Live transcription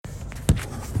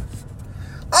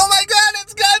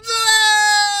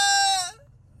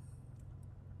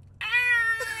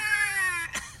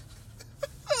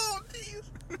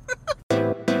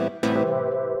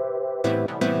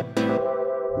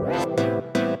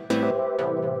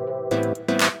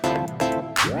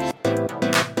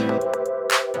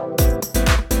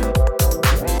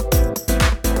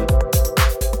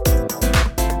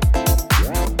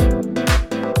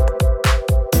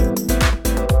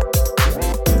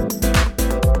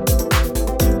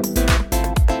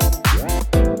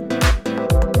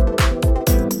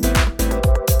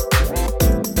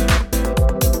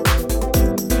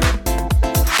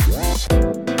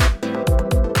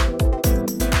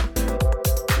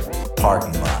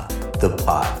Parking Lot, the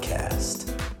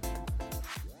podcast.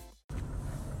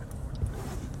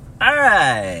 All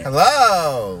right.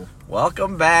 Hello.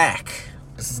 Welcome back.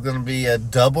 This is going to be a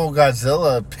double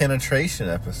Godzilla penetration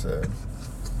episode.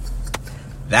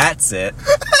 That's it.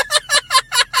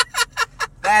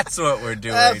 That's what we're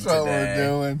doing That's today. what we're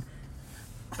doing.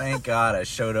 Thank God I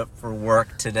showed up for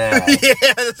work today.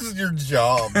 Yeah, this is your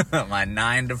job. My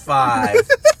 9 to 5.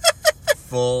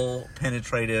 Full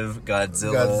penetrative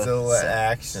Godzilla sex.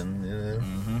 Action. You know?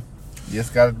 Mm-hmm. You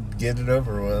just got to get it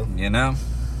over with. You know?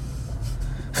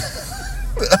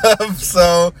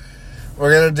 So,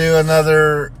 we're going to do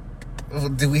another...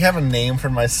 Do we have a name for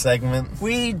my segment?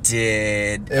 We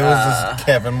did. It was just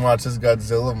Kevin watches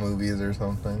Godzilla movies or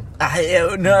something.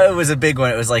 No, it was a big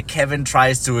one. It was like Kevin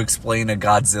tries to explain a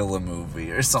Godzilla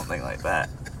movie or something like that.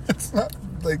 It's not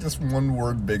like just one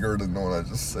word bigger than the one I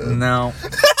just said. No.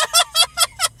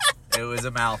 It was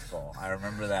a mouthful. I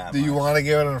remember that. Do you much. want to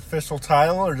give it an official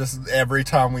title, or just every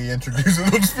time we introduce it,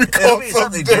 it'll just be It'll called be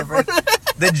something something different?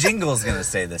 The jingle's gonna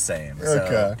stay the same. So,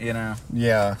 Okay. You know?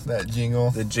 Yeah, that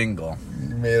jingle. The jingle.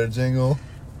 You made a jingle.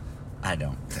 I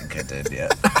don't think I did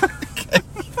yet.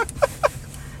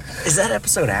 Is that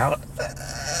episode out?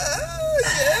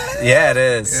 Yeah, it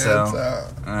is. Yeah, it's so,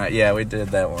 out. yeah, we did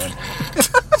that one.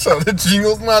 So the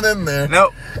jingle's not in there.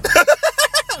 Nope.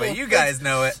 But you guys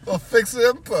know it. We'll fix it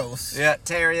in post. Yeah,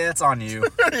 Terry, that's on you.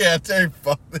 Yeah, Terry,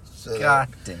 fuck this shit God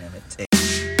up. damn it, Terry.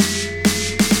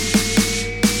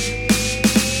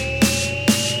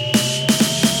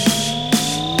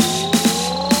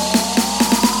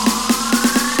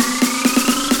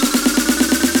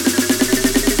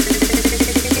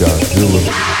 Godzilla.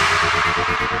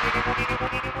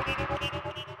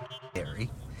 Terry.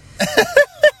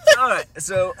 All right,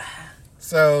 so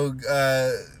So,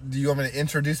 do you want me to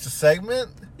introduce the segment?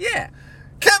 yeah.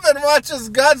 Kevin watches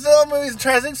Godzilla movies and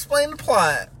tries to explain the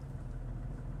plot.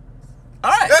 All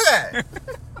right. Okay.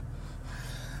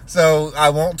 So, I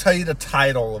won't tell you the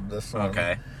title of this one.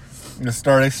 Okay. I'm going to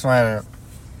start explaining it.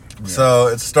 Yeah. So,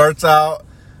 it starts out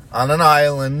on an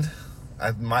island.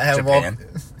 I might have Japan.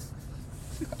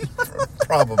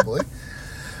 Probably.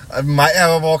 I might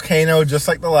have a volcano just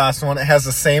like the last one. It has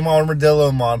the same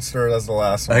armadillo monster as the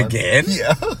last one. Again?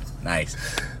 Yeah. Nice.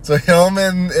 So him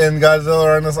and Godzilla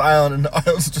are on this island, and the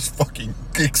island's just fucking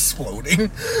exploding.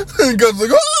 And Godzilla's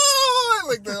like, oh!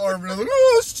 Like the armadillo's like,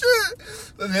 oh shit!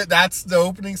 And that's the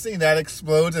opening scene. That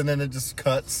explodes, and then it just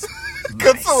cuts.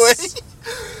 Cuts away.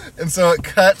 And so it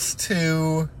cuts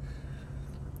to...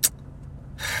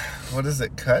 What does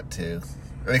it cut to?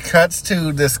 It cuts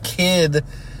to this kid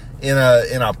in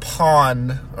a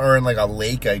pond, or in like a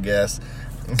lake, I guess.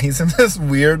 And he's in this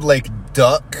weird like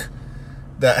duck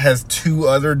that has two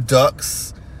other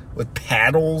ducks with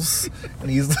paddles, and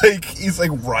he's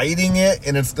like riding it,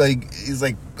 and it's like he's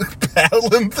like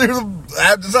paddling through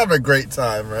I'm just having a great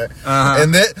time, right? Uh-huh.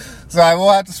 And so I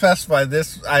will have to specify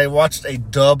this. I watched a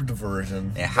dubbed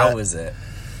version. Yeah, how was it?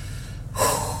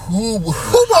 Ooh,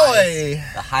 boy!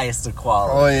 The highest of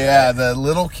quality. Oh yeah, the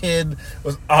little kid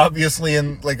was obviously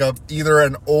in like either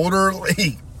an older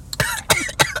lady.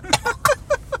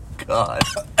 God.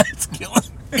 It's killing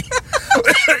me.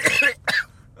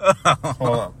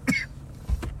 Hold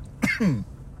on.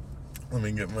 Let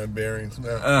me get my bearings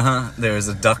now. There's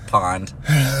a duck pond.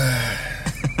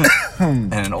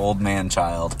 And an old man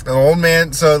child. An old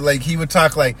man, so like he would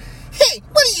talk like, "Hey,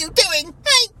 what are you doing?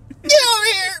 Hey, get over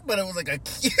here!" But it was like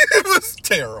it was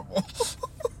terrible.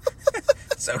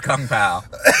 So Kung Pao.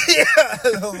 Yeah,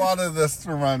 a lot of this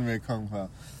reminded me of Kung Pao.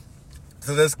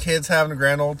 So this kid's having a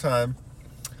grand old time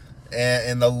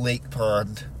in the lake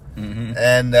pond. Mm-hmm.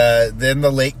 And then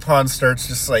the lake pond starts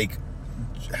just like,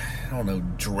 I don't know,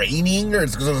 draining, or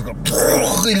it's going to go,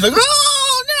 he's like,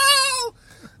 oh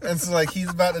no! And so like he's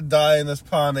about to die in this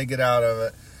pond, they get out of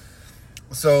it.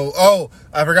 So,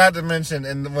 I forgot to mention,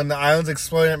 and when the island's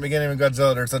exploding at the beginning of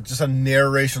Godzilla, there's just a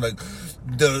narration like,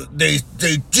 they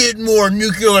did more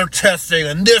nuclear testing,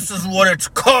 and this is what it's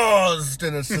caused,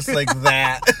 and it's just like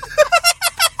that.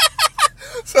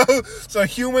 So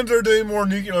humans are doing more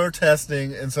nuclear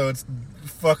testing, and so it's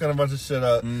fucking a bunch of shit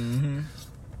up. Mm-hmm.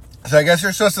 So I guess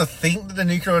you're supposed to think that the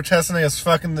nuclear testing is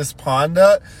fucking this pond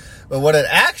up, but what it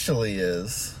actually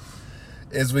is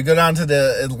we go down to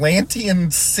the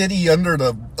Atlantean city under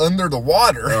the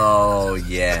water. Oh,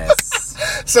 yes.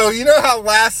 So you know how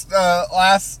last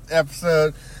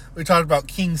episode we talked about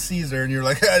King Caesar, and you're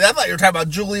like, I thought you were talking about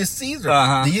Julius Caesar.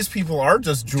 Uh-huh. These people are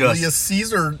just Julius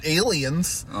Caesar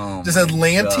aliens. Oh, just my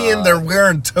Atlantean. God. They're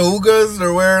wearing togas.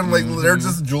 They're wearing they're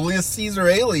just Julius Caesar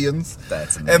aliens.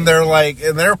 That's amazing.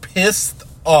 And they're pissed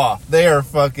off. They are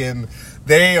fucking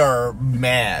They are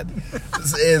mad.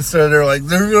 And so they're like,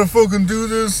 they're going to fucking do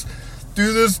this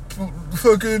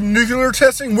fucking nuclear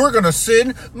testing. We're going to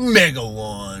send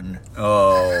Megalon.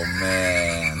 Oh,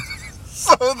 man.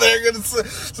 So they're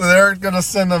gonna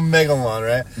send a Megalon,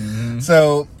 right? Mm-hmm.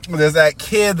 So there's that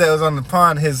kid that was on the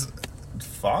pond. His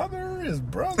father, his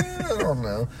brother, I don't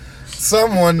know.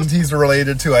 Someone he's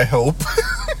related to, I hope.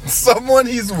 Someone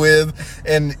he's with,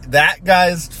 and that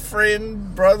guy's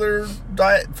friend, brother,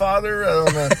 father, I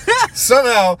don't know.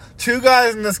 Somehow, 2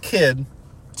 guys and this kid.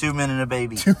 2 men and a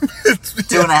baby. 2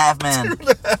 and a half men.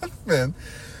 2.5 men.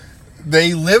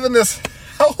 They live in this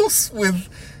house with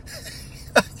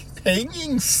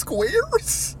hanging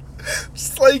squares.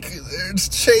 It's like it's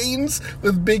chains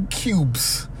with big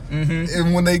cubes. Mm-hmm.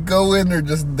 And when they go in, they're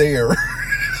just there. I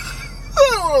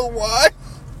don't know why.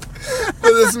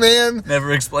 But this man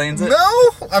never explains it.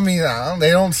 No, I mean they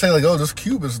don't say like, "Oh, this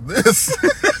cube is this."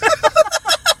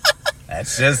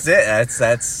 That's just it.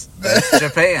 That's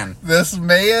Japan. This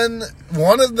man,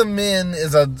 one of the men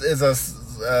is a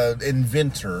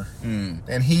inventor,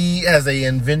 and he has a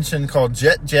invention called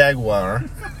Jet Jaguar.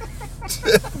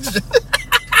 That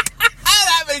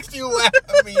makes you laugh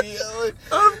immediately.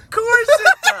 Of course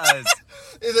it does.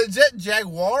 Is it Jet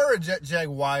Jaguar or Jet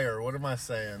Jaguar? What am I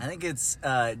saying? I think it's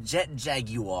Jet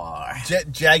Jaguar.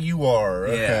 Jet Jaguar.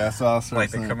 Okay, yeah, that's awesome.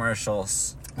 Like the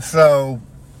commercials. So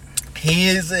he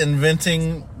is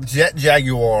inventing Jet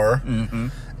Jaguar,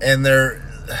 and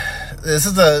this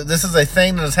is a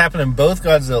thing that has happened in both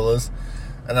Godzillas.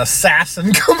 An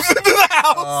assassin comes into the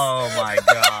house. Oh my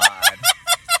god.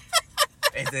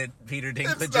 Is it Peter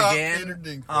Dinklage It's not again? Peter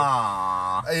Dinklage.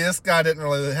 Aww. This guy didn't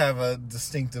really have a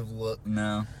distinctive look.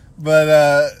 No. But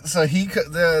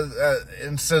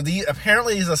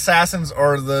apparently these assassins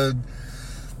are the,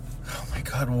 oh my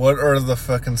god, what are the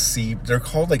fucking they're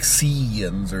called like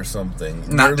Seaians or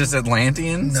something. Not just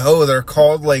Atlanteans? No, they're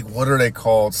called like, what are they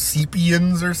called?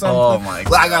 Sepians or something? Oh my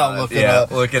god. I gotta look it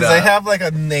up. Look it up. They have like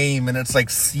a name and it's like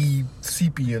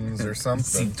Sepians or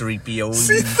something. C-3PO.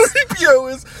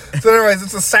 C-3PO is. So anyways,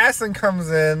 this assassin comes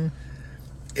in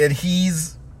and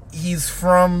he's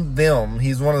from them.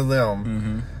 He's one of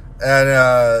them.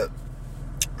 And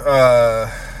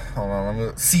hold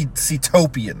on,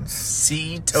 Seatopians.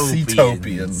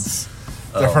 Seatopians.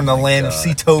 They're from the land of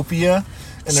Seatopia,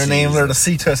 and their names are the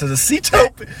Seatopia. So the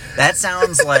Seatopia. That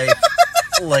sounds like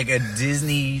a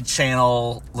Disney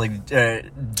Channel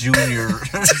junior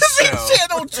show.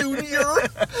 Channel Junior,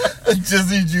 a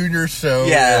Disney Junior show.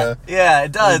 Yeah,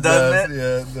 it does, doesn't it?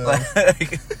 Yeah, it does.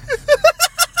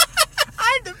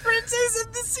 I'm the princess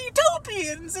of the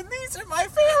Seatopians, and these are my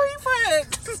fairy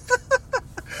friends.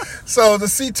 So the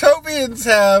Seatopians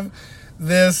have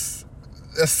this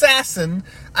assassin.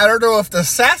 I don't know if the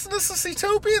assassin is a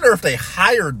Seatopian or if they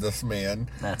hired this man.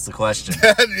 That's the question.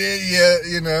 Yeah,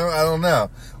 I don't know.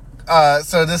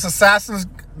 So this assassin's,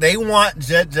 they want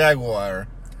Jet Jaguar.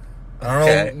 I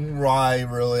don't know why,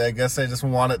 really. I guess they just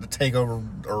want it to take over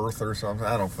Earth or something.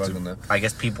 I don't fucking know. I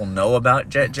guess people know about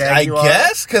Jet Jaguar? I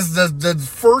guess, because the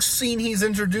first scene he's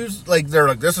introduced, like, they're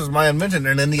like, this is my invention,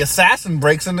 and then the assassin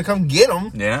breaks in to come get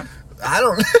him. Yeah. I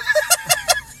don't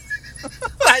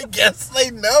I guess they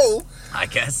know. I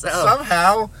guess so.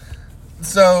 Somehow.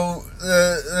 So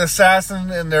the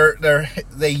assassin and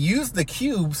they use the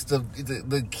cubes.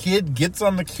 The kid gets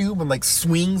on the cube and like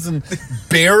swings and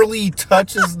barely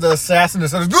touches the assassin.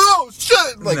 And says, "Oh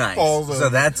shit!" Like nice. falls over. So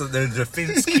that's their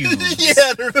defense cubes.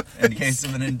 Yeah, they're in case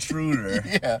of an intruder.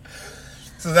 Yeah.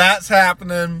 So that's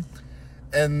happening,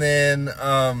 and then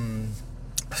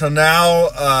so now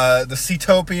the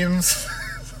Seatopians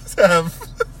have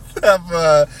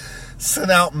sent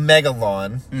out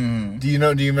Megalon. Do you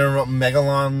remember what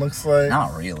Megalon looks like?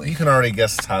 Not really. You can already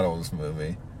guess the title of this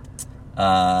movie.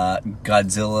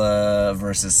 Godzilla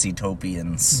versus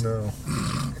Seatopians. No.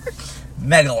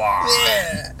 Megalon.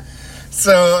 Yeah.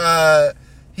 So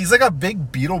he's like a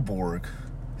big Beetleborg.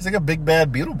 He's like a big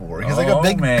bad Beetleborg. He's like a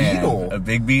big beetle. A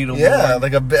big beetle. Yeah,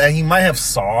 like he might have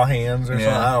saw hands or something.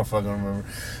 I don't fucking remember.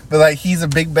 But like he's a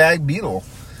big bad beetle.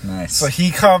 Nice. So he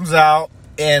comes out,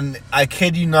 and I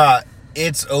kid you not,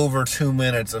 it's over 2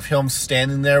 minutes of him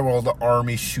standing there while the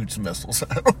army shoots missiles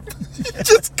at him. He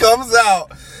just comes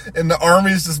out, and the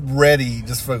army's just ready,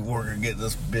 just like, we're gonna get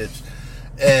this bitch.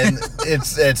 And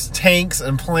it's tanks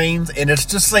and planes, and it's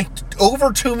just like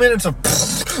over 2 minutes of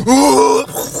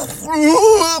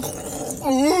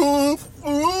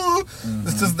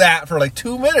it's just that for like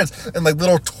 2 minutes, and like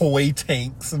little toy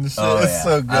tanks and shit. It's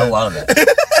so good. I love it.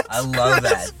 I love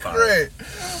that part. Great.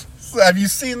 Have you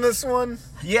seen this one?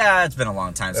 Yeah, it's been a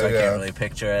long time, so Okay. I can't really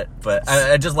picture it. But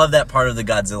I just love that part of the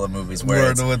Godzilla movies where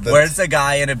With the- where it's a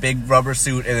guy in a big rubber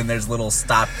suit and then there's little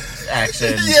stop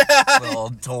action Yeah.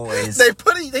 little toys. They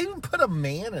even put a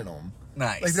man in them.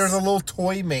 Nice. Like there's a little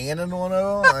toy man in one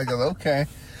of them. I go, okay.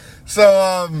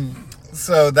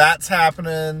 So that's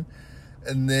happening,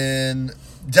 and then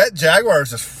Jet Jaguar is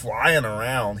just flying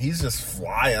around. He's just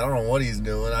flying. I don't know what he's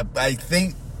doing. I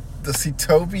think the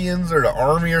Cetopians or the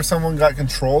army or someone got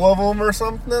control of him or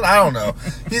something. I don't know.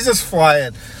 He's just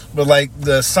flying. But like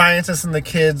the scientists and the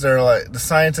kids are like, the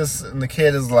scientists and the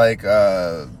kid is like we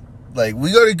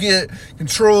got to get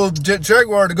control of Jet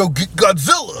Jaguar to go get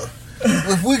Godzilla.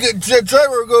 If we get Jet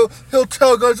Jaguar to go, he'll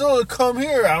tell Godzilla to come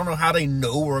here. I don't know how they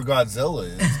know where Godzilla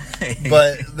is.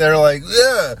 But they're like,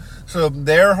 yeah. So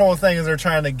their whole thing is they're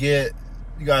trying to get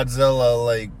Godzilla,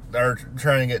 like, they're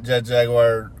trying to get Jet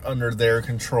Jaguar under their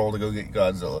control to go get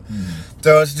Godzilla.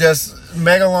 So it's just,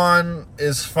 Megalon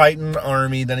is fighting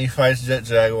army, then he fights Jet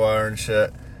Jaguar and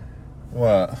shit.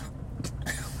 What?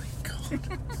 Oh my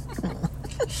god.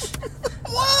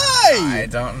 Why? I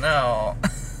don't know.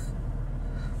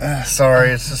 Sorry,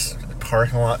 it's just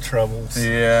parking lot troubles.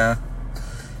 Yeah.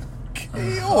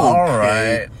 Okay. All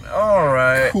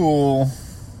right. Cool.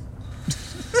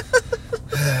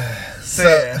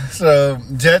 So, So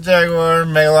Jet Jaguar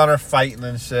and Megalon are fighting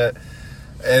and shit.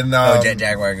 And Jet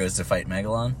Jaguar goes to fight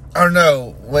Megalon? or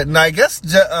no, wait, no, I guess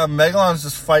Megalon's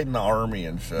just fighting the army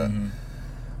and shit. Mm-hmm.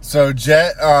 So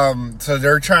so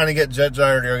they're trying to get Jet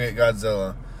Jaguar to go get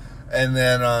Godzilla, and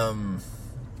then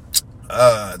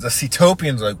the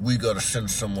Cetopians like, we gotta send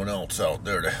someone else out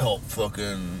there to help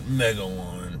fucking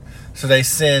Megalon. So they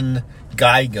send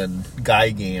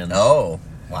Gigan. Oh,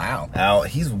 wow. Out.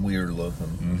 He's weird looking.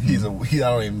 Mm-hmm. I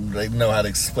don't even know how to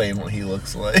explain what he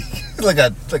looks like.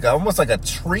 Almost like a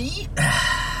tree,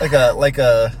 like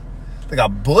a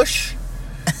bush.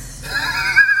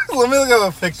 Let me look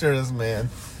up a picture of this man.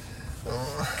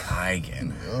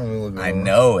 Gigan. Let me look I him up.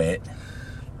 know it.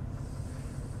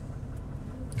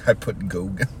 I put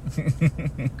Gogan.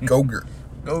 Gogurt.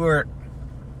 Gogurt.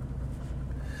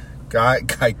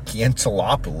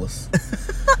 Gigantopolis.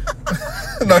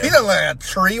 No, he doesn't look like a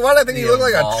tree. Why do I think he look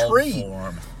like a evolved tree?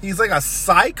 form. He's like a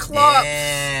cyclops.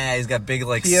 Yeah, he's got big,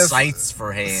 like, He has sights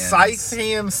for hands. Scythe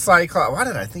hand cyclops. Why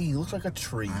did I think he looked like a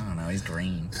tree? I don't know, he's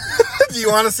green. Do you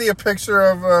want to see a picture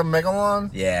of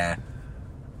Megalon? Yeah.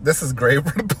 This is great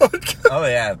for the podcast. Oh,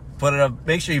 yeah. Put it up.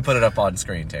 Make sure you put it up on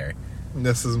screen, Terry.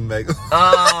 This is Megalon.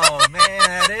 Oh, man,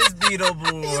 that is He's a big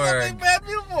Beetleborg. bad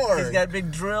Beetleborg. He's got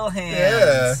big drill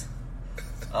hands. Yeah.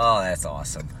 Oh, that's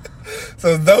awesome.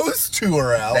 So those two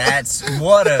are out. That's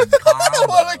what a combo.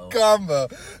 What a combo.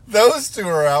 Those two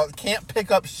are out. Can't pick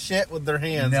up shit with their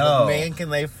hands. No. But man, can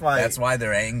they fight. That's why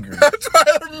they're angry. That's why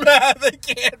they're mad. They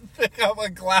can't pick up a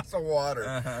glass of water.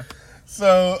 Uh-huh.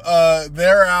 So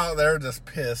they're out. They're just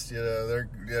pissed. You know,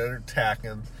 they're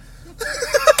attacking.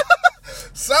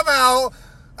 Somehow,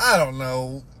 I don't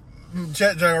know.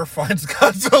 Jet Jaguar finds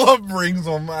Godzilla, brings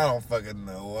him. I don't fucking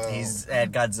know. He's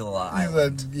at Godzilla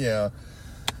Island, yeah.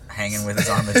 hanging with his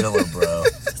armadillo bro.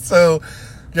 So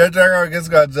Jet Jaguar gets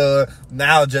Godzilla.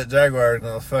 Now Jet Jaguar is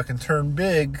gonna fucking turn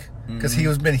big because he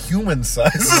was been human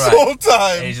sized this Right. whole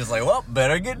time. And he's just like, well,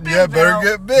 better get big Yeah, better now.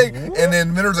 get big. And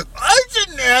then Minner's like, I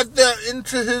didn't add that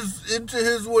into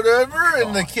his whatever.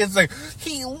 And the kid's like,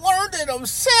 he learned it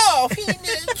himself.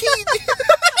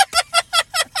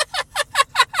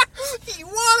 He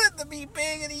wanted to be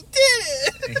big and he did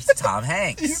it. He's Tom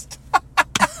Hanks.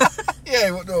 Yeah,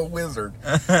 he went to a wizard.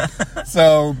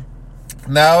 So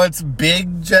now it's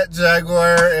big Jet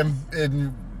Jaguar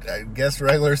and I guess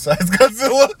regular size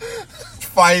Godzilla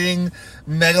fighting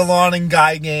Megalon and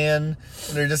Gigan. And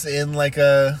they're just in like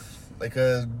a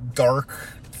dark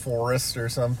forest or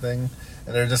something.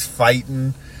 And they're just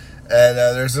fighting. And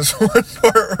there's this one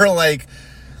part where like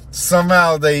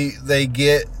somehow they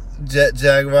get Jet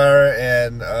Jaguar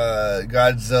and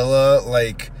Godzilla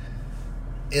like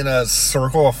in a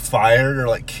circle of fire. They're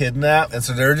like kidnapped, and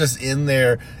so they're just in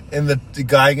there, and the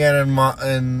Gigan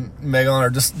and Megalon are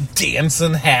just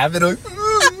dancing, having like, and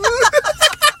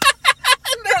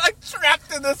they're like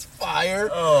trapped in this fire.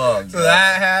 Oh, So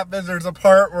that happens. There's a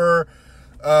part where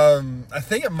I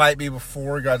think it might be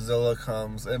before Godzilla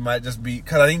comes. It might just be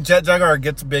because I think Jet Jaguar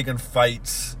gets big and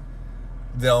fights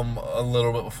them a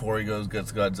little bit before he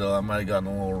gets Godzilla. I might have gotten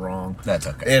a little wrong. That's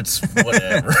okay. It's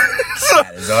whatever. So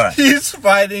That is all right. he's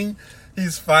fighting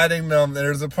he's fighting them.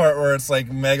 There's a part where it's like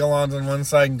Megalon's on one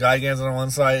side and Gigan's on one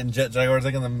side, and Jet Jaguar's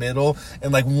like in the middle,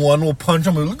 and like one will punch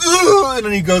him, and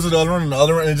then he goes to the other one, and the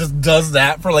other one, and it just does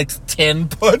that for like 10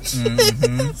 punches.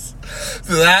 Mm-hmm.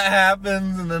 So that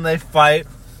happens, and then they fight.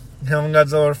 Him and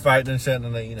Godzilla are fighting and shit,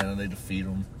 and then they defeat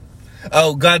him.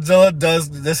 Oh, Godzilla does.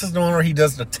 This is the one where he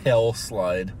does the tail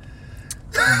slide.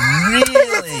 Really?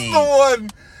 This is the one.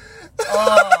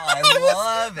 Oh, I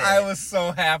love it. I was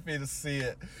so happy to see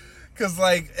it. Because,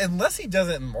 like, unless he does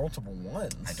it in multiple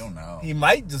ones. I don't know. He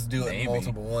might just do it Maybe. in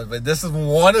multiple ones. But this is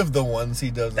one of the ones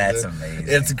he does. That's amazing.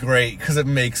 It's great because it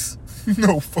makes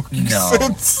no fucking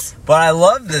sense. But I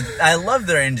love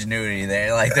their ingenuity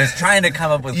there. Like, they're trying to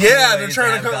come up with They're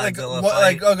trying to come have like, Godzilla what, fight.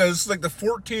 like, okay, this is like the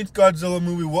 14th Godzilla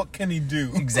movie. What can he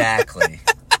do? Exactly.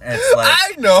 And it's like,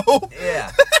 I know.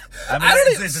 yeah. I mean, I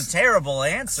don't it's a terrible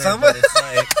answer, Some but of- it's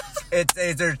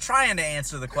like, they're trying to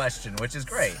answer the question, which is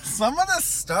great. Some of the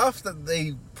stuff that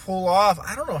they pull off,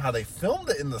 I don't know how they filmed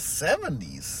it in the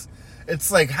 70s. It's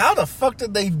like, how the fuck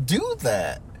did they do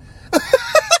that?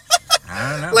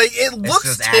 I don't know. Like, it It's looks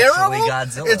just terrible. actually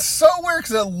Godzilla. It's so weird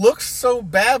because it looks so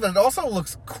bad, but it also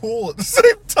looks cool at the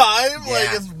same time. Yeah. Like,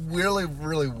 it's really,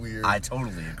 really weird. I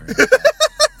totally agree.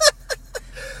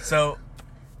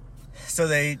 So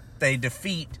they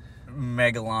defeat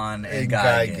Megalon and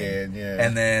Gigan. Yeah.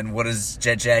 And then what does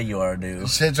Jet Jaguar do?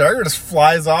 Jet Jaguar just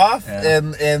flies off, Yeah.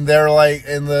 and they're like,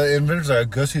 and the inventor's like, I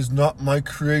guess he's not my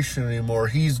creation anymore.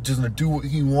 He's just gonna do what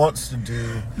he wants to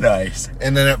do. Nice.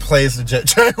 And then it plays the Jet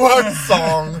Jaguar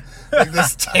song, like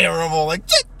this terrible, like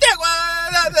Jet Jaguar.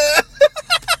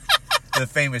 The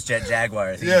famous Jet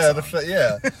Jaguar theme Yeah, song.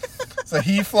 yeah. So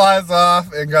he flies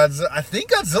off, and I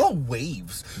think Godzilla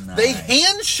waves. Nice. They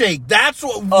handshake. That's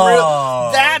what.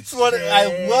 Oh, that's what I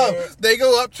shit. love. They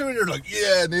go up to it, and they're like,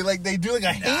 yeah, and they do like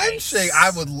a handshake.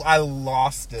 I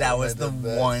lost it. That when was they the did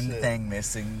that one shit. thing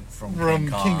missing from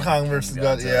King Kong versus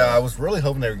Godzilla. Yeah, I was really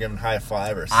hoping they were giving high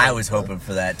five or something. I was hoping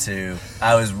for that too.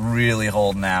 I was really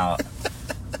holding out.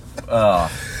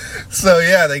 Oh, So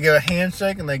yeah, they give a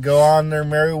handshake and they go on their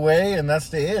merry way, and that's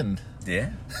the end.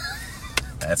 yeah.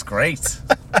 That's great.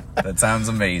 That sounds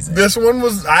amazing. This one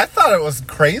I thought it was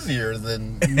crazier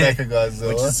than Mechagodzilla.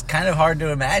 Which is kind of hard to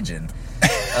imagine.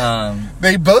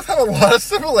 They both have a lot of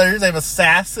similarities. They have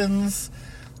assassins.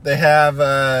 They have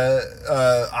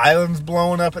islands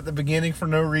blowing up at the beginning for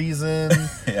no reason.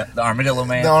 Yeah, the Armadillo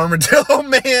Man. The Armadillo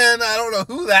Man. I don't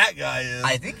know who that guy is.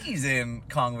 I think he's in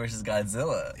Kong vs.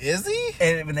 Godzilla. Is he?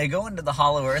 And when they go into the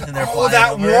Hollow Earth and they're Oh, flying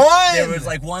that over, one! there was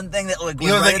like one thing that like You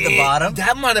was know, right like, at the bottom.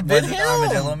 That might have been Was it him. the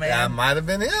Armadillo Man? That might have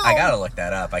been him. I gotta look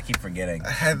that up. I keep forgetting.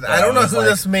 I But don't know was who like-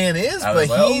 this man is, I but was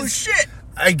like, oh he's. shit!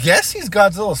 I guess he's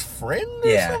Godzilla's friend. Or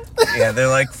Yeah, something? yeah, they're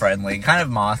like friendly, kind of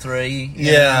Mothra-y.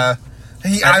 Yeah.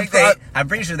 I'm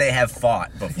pretty sure they have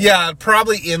fought before. Yeah,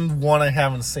 probably in one I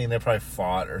haven't seen, they probably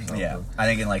fought or something. Yeah, I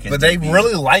think in like. But they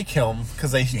really like him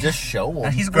because they just show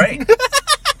him. He's great.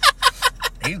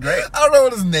 He's great. I don't know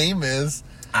what his name is.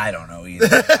 I don't know either.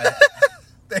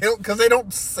 They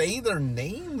don't say their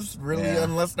names really Yeah.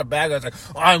 unless the bad guy's like,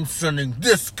 I'm sending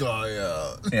this guy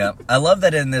out. Yeah, I love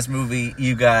that in this movie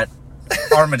you got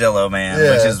Armadillo Man,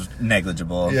 Yeah. which is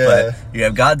negligible, Yeah. but you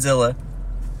have Godzilla.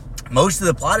 Most of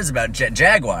the plot is about Jet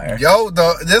Jaguar.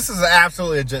 This is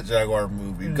absolutely a Jet Jaguar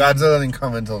movie. Godzilla didn't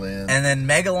come until the end. And then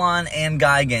Megalon and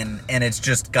Gigan, and it's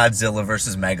just Godzilla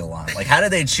versus Megalon. Like, how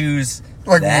did they choose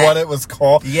like that? what it was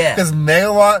called. Yeah. Because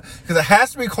it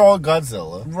has to be called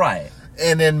Godzilla. Right.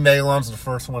 And then Megalon's the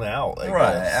first one out. I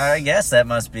Right. guess. I guess that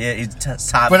must be it. He's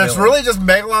top But it's villain. really just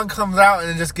Megalon comes out and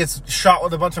it just gets shot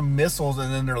with a bunch of missiles,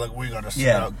 and then they're like, we gotta send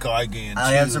Yeah. out Gigan.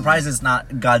 I'm too. surprised it's not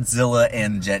Godzilla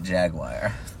and Jet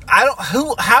Jaguar. I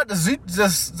don't. How does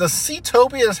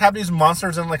Seatopia just have these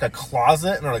monsters in like a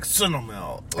closet and they're like, send them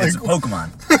out? Like, It's a Pokemon.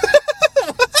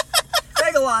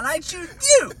 Megalon, I choose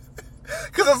you.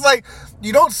 because it's like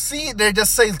you don't see it. They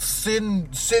just say send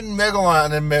Megalon,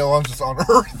 and then Megalon's just on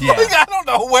Earth. Yeah. Like, I don't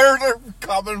know where they're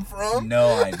coming from.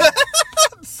 No idea.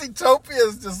 Seatopia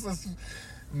is just this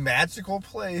magical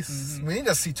place. Mm-hmm. We need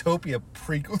a Seatopia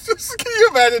prequel. Just, can you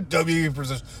imagine W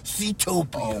presents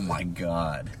Seatopia? Oh my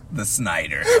god. The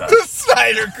Snyder The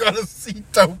Snyder Cut of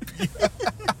Seatopia.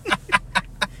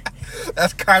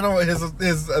 That's kind of what his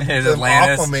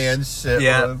Atlantis. Aquaman shit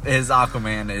Yeah, was. his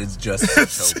Aquaman is just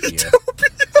Zootopia.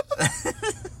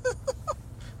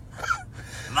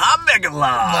 My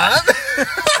Megalon.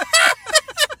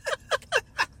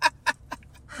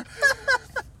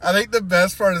 I think the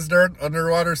best part is they're an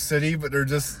underwater city, but they're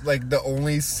just like the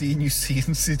only scene you see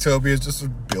in Seatopia is just a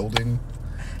building.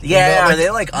 Yeah, Like- are they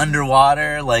like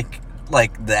underwater, like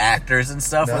the actors and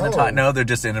stuff when they're No. talking? No, they're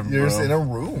just in a You're room. just in a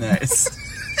room. Nice.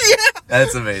 Yeah.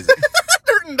 That's amazing.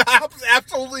 They're not,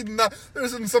 absolutely not.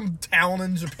 There's in some town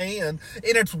in Japan, and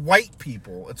it's white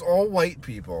people. It's all white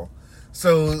people.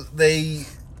 So they,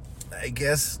 I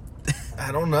guess,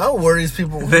 I don't know where these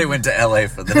people. They went to LA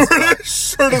for this.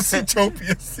 Sort of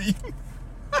Zootopia scene.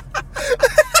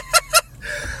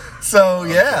 So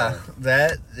yeah,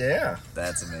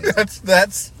 That's amazing.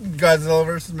 that's Godzilla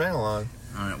versus Megalon.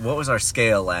 All right, what was our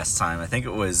scale last time? I think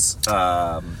it was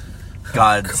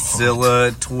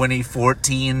Godzilla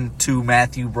 2014 to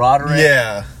Matthew Broderick.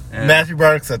 Yeah. Yeah. Matthew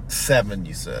Broderick's at 7.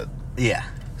 You said. Yeah.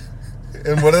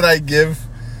 And what did I give?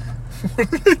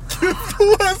 What did I give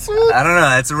the last one? I don't know.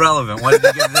 That's irrelevant. What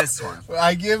did you give this one?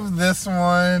 I give this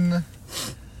one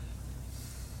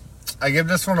a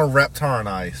Reptar on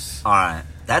Ice. All right.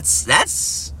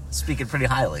 That's speaking pretty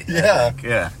highly. I Yeah. think.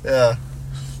 Yeah. Yeah.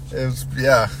 It was,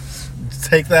 yeah.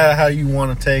 Take that how you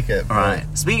want to take it. All right.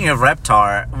 Speaking of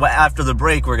Reptar, after the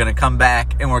break, we're going to come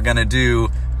back and we're going to do...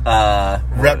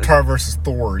 Reptar versus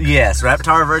Thor. Yes,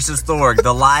 Reptar versus Thor,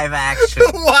 the live action.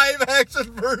 The live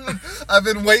action version. I've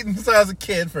been waiting since I was a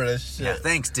kid for this shit. Yeah,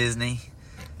 thanks, Disney.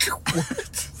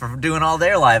 What? For doing all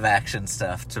their live action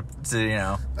stuff to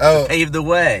to pave the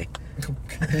way.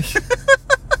 Okay.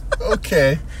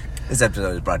 Okay. This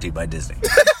episode is brought to you by Disney.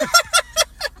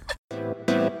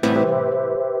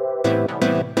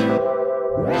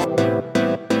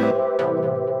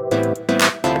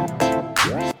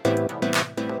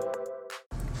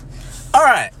 All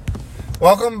right.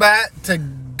 Welcome back to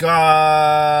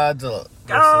Godzilla.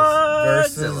 Godzilla.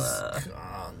 Versus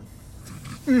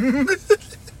Kong.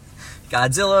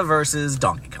 Godzilla versus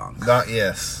Donkey Kong.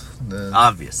 Yes.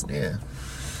 Obviously. Yeah.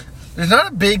 There's not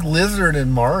a big lizard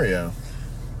in Mario.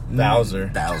 Bowser.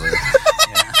 Bowser.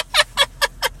 Yeah.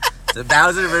 So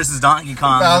Bowser versus Donkey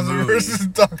Kong. Bowser the movie. versus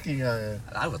Donkey Kong.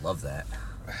 I would love that.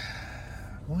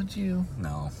 Would you?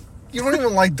 No. You don't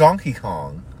even like Donkey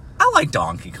Kong. I like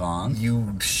Donkey Kong.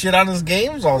 You shit on his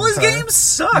games all Well, the his time. games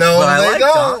suck, No, but I they like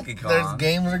don't. Donkey Kong. Their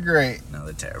games are great. No,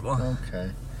 they're terrible.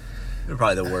 Okay. They're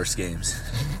probably the worst games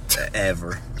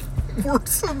ever.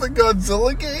 Worse than the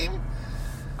Godzilla game?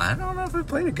 I don't know if I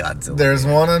played a Godzilla. There's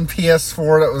one on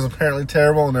PS4 that was apparently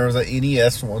terrible, and there was an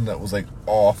NES one that was, like,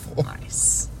 awful.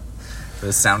 Nice.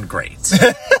 Those sound great.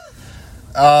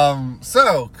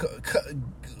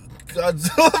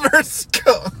 Godzilla vs.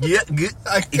 Kong. Yeah.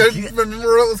 I couldn't remember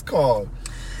what it was called.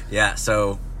 Yeah,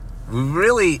 so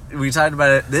we talked about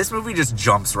it. This movie just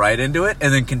jumps right into it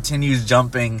and then continues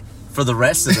jumping for the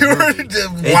rest of the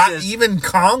movie. Even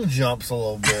Kong jumps a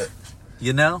little bit.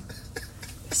 You know?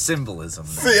 Symbolism.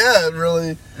 Yeah, it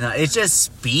really... No, it's just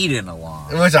speeding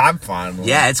along. Which I'm fine with.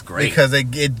 Yeah, it's great. Because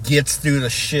it gets through the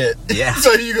shit. Yeah.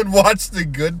 So you can watch the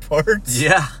good parts.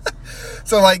 Yeah.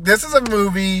 So, like, this is a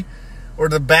movie where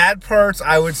the bad parts,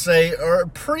 I would say, are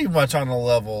pretty much on the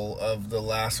level of the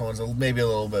last ones, maybe a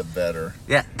little bit better.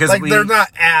 Yeah, because like, they're not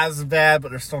as bad, but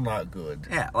they're still not good.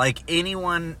 Yeah, like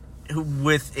anyone who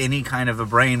with any kind of a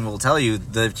brain will tell you,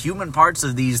 the human parts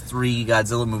of these 3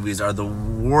 Godzilla movies are the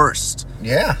worst.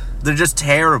 Yeah. They're just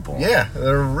terrible. Yeah,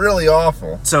 they're really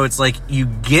awful. So it's like you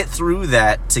get through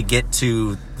that to get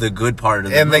to the good part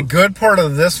of the movie. And the good part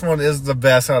of this one is the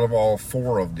best out of all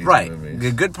 4 of these movies.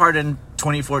 The good part in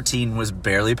 2014 was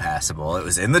barely passable. It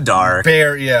was in the dark.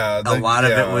 Yeah. A lot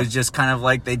of it was just kind of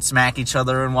like they'd smack each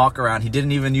other and walk around. He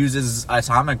didn't even use his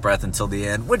atomic breath until the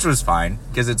end, which was fine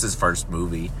because it's his first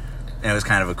movie. And it was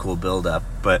kind of a cool build-up.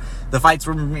 But the fights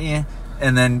were meh.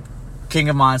 And then King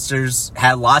of Monsters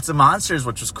had lots of monsters,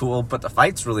 which was cool. But the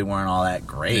fights really weren't all that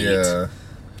great. Yeah.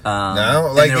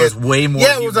 No, like there was way more.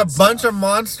 Yeah, it was a bunch of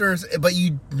monsters, but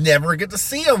you never get to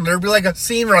see them. There'd be like a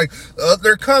scene where, like,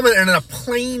 they're coming, and then a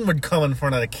plane would come in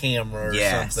front of the camera or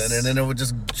something, and then it would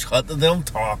just cut to them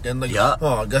talking. Like, oh,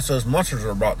 I guess those monsters are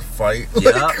about to fight.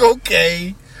 Like,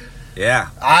 okay. Yeah.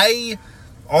 I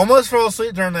almost fell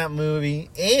asleep during that movie,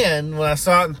 and when I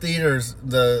saw it in theaters,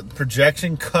 the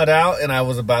projection cut out, and I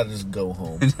was about to just go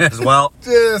home. Well,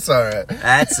 it's all right.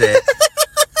 That's it.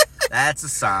 That's a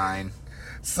sign.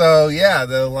 So, yeah,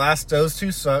 those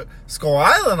 2 suck. Skull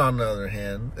Island, on the other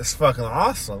hand, is fucking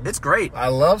awesome. It's great. I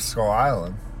love Skull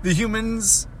Island. The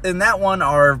humans in that one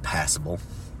are passable.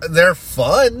 They're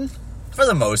fun. For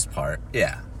the most part,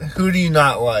 yeah. Who do you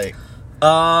not like?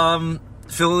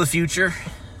 Phil of the Future.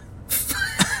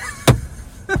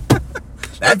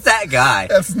 That's that guy.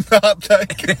 That's not that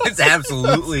guy. It's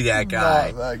absolutely that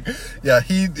guy. Yeah,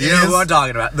 he You know who I'm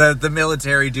talking about. The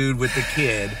military dude with the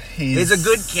kid. He's a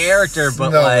good character,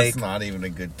 but it's not even a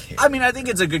good character. I mean, I think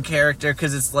it's a good character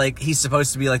because it's like he's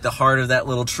supposed to be like the heart of that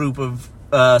little troop of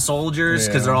soldiers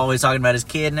because Yeah. they're always talking about his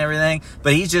kid and everything.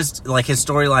 But he's just like his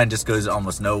storyline just goes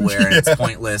almost nowhere and it's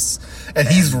pointless. And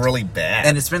he's really bad.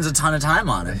 And it spends a ton of time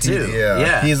on him too.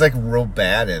 Yeah. He's like real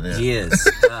bad in it. He is.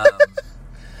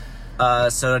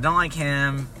 So I don't like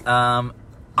him.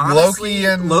 Honestly,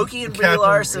 Loki and Brie Captain-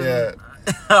 Larson yeah.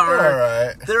 are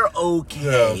Alright. they're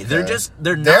okay. They're okay.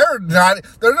 They're not.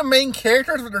 They're the main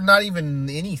characters, but they're not even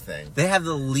anything. They have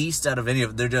the least out of any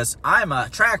of. They're just I'm a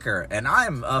tracker and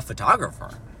I'm a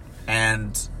photographer,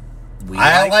 and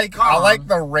I like Kong.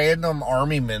 the random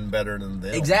army men better than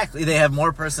them. Exactly. They have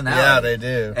more personality. Yeah, they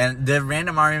do. And the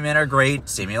random army men are great.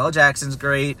 Samuel L. Jackson's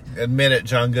great. Admit it,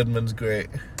 John Goodman's great.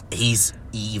 He's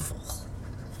evil,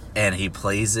 and he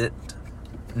plays it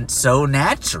so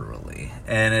naturally,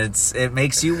 and it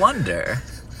makes you wonder.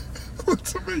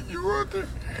 What's it make you wonder?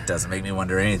 It doesn't make me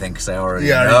wonder anything because I already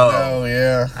Yeah, know.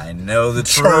 yeah. I know the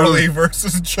Charlie truth.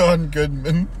 versus John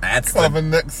Goodman. That's coming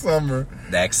next summer.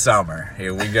 Next summer.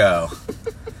 Here we go.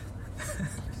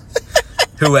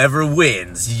 Whoever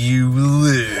wins, you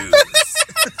lose.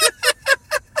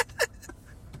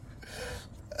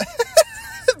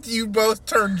 Do you both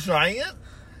turn giant?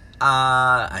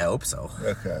 I hope so.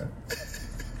 Okay.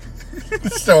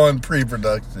 Still in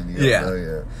pre-production. Yeah. So,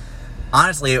 yeah.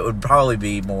 Honestly, it would probably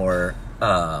be more,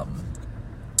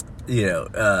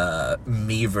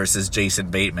 me versus Jason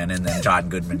Bateman, and then John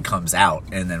Goodman comes out,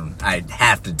 and then I'd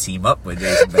have to team up with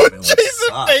Jason Bateman. which Jason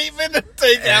sucks. Bateman to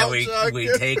take And out we John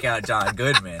Goodman. take out John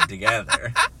Goodman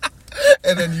together.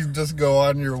 And then you just go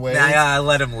on your way. I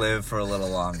let him live for a little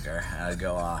longer. I'd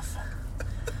go off.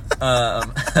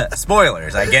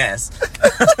 Spoilers, I guess.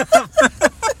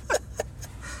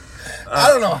 I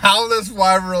don't know how this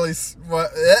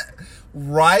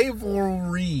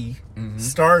rivalry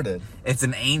started. It's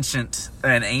an ancient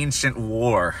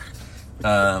war.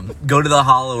 Go to the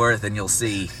Hollow Earth and you'll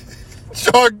see.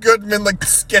 John Goodman like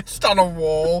sketched on a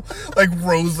wall like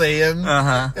Roseanne,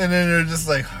 Uh-huh. and then you're just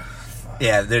like,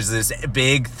 Yeah, there's this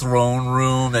big throne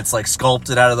room that's like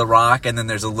sculpted out of the rock, and then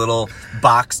there's a little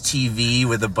box TV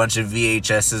with a bunch of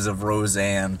VHSs of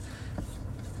Roseanne.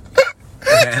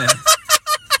 And,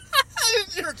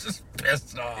 you're just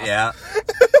pissed off. yeah.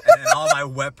 And then all my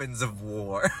weapons of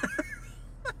war.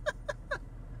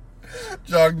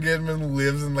 John Goodman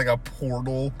lives in like a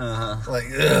portal. Uh-huh. Like,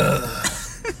 ugh,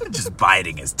 Just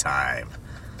biding his time.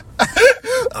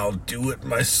 I'll do it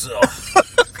myself.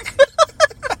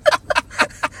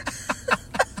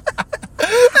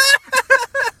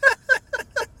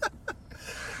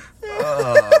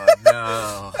 Oh,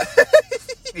 no.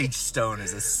 Each stone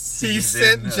is a season. He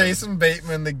sent of- Jason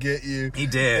Bateman to get you. He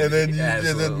did. And then it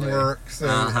Absolutely. didn't work, so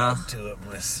Uh-huh. I'll do it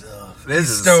myself. This Each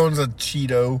is- stone's a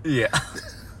Cheeto. Yeah.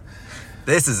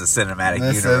 This is a cinematic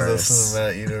This universe. is a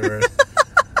cinematic universe.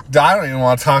 I don't even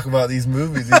want to talk about these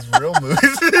movies, these real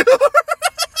movies.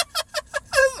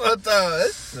 That's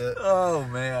what shit. Oh,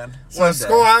 man. So One day.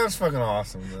 Skull Island's fucking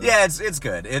awesome. Though. Yeah, it's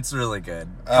good. It's really good.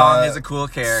 Kong is a cool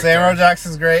character. Samuel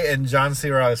Jackson's great, and John C.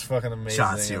 Reilly's fucking amazing.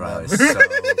 John C. in Reilly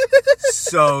that is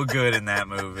so good in that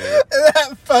movie.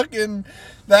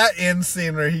 that end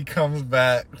scene where he comes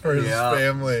back for his Yeah.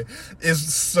 family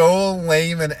is so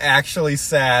lame and actually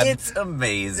sad. It's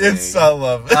amazing. I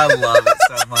love it. I love it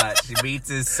so much. He meets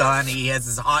his son. He has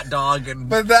his hot dog and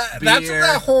But that's what beer.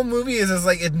 that whole movie is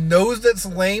like it knows it's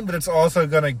lame, but it's also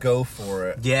gonna go for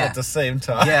it. Yeah. At the same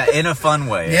time. Yeah, in a fun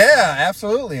way. Yeah,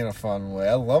 absolutely in a fun way.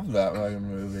 I love that fucking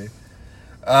movie.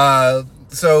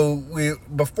 So we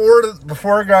before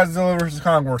Godzilla vs.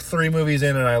 Kong, we're 3 movies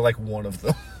in, and I like one of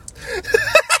them.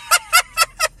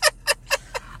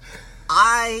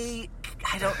 I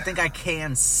don't think I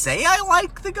can say I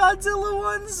like the Godzilla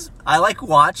ones. I like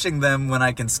watching them when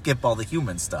I can skip all the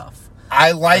human stuff.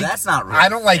 I like. That's not really I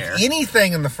don't like fair.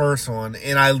 anything in the first one,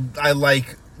 and I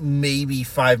like maybe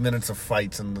 5 minutes of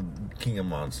fights in the King of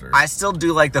Monsters. I still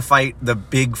do like the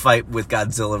big fight with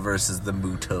Godzilla versus the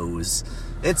Mutos.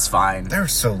 It's fine. They're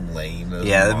so lame. those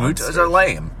Yeah, the monsters. Mutos are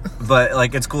lame. But,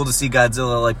 like, it's cool to see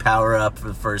Godzilla, like, power up for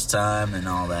the first time and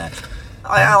all that.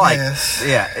 I like guess.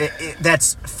 Yeah,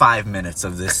 that's 5 minutes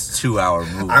of this 2-hour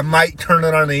movie. I might turn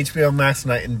it on HBO Max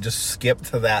tonight and just skip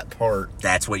to that part.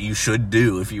 That's what you should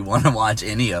do if you want to watch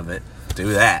any of it.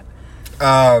 Do that.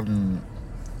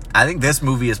 I think this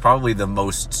movie is probably the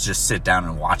most just sit down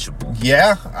and watchable.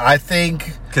 Yeah, I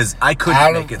think. Because I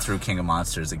couldn't make it through King of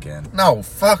Monsters again. No,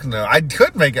 fuck no. I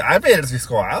could make it. I made it through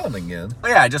Skull Island again. Oh,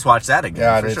 yeah, I just watched that again.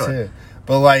 Yeah, I for did sure. too.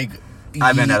 But like,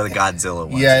 I meant out of the Godzilla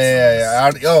ones.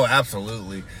 Yeah. Oh,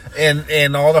 absolutely.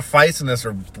 And all the fights in this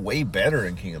are way better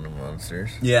than King of the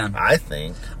Monsters. Yeah. I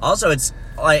think. Also, it's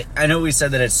like, I know we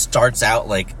said that it starts out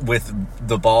like with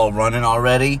the ball running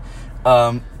already,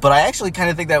 But I actually kind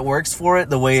of think that works for it,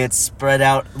 the way it's spread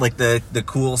out, like the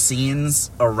cool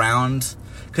scenes around.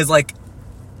 Because, like,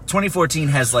 2014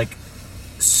 has, like,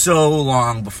 so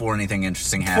long before anything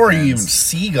interesting happens. Before you even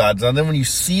see Godzilla. And then when you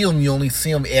see him, you only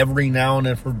see him every now and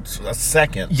then for a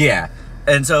second. Yeah.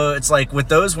 And so it's like, with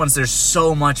those ones, there's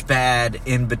so much bad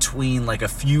in between, like, a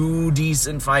few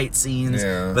decent fight scenes.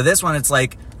 Yeah. But this one, it's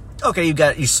like, okay,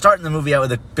 you're starting the movie out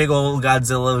with a big old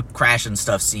Godzilla crash and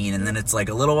stuff scene, and then it's like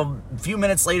a few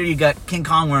minutes later, you got King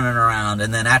Kong running around,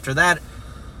 and then after that,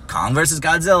 Kong versus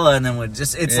Godzilla, and then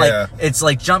it's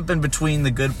like jumping between the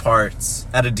good parts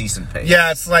at a decent pace. Yeah,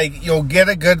 it's like you'll get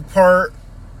a good part,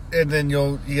 and then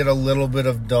you get a little bit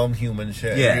of dumb human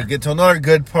shit. Yeah. You get to another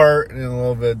good part, and a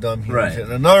little bit of dumb human shit.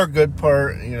 And another good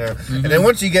part, And then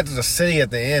once you get to the city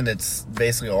at the end, it's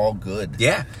basically all good.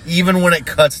 Yeah. Even when it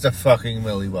cuts to fucking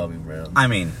Millie Bobby Brown. I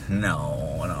mean, no.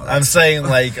 I'm saying,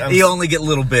 like... you only get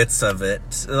little bits of it.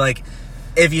 Like,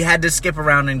 if you had to skip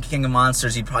around in King of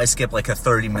Monsters, you'd probably skip, like, a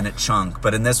 30-minute chunk.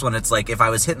 But in this one, it's like, if I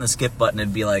was hitting the skip button,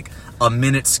 it'd be, like, a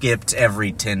minute skipped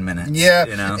every 10 minutes. Yeah.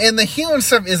 You know? And the human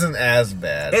stuff isn't as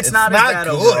bad. It's not as bad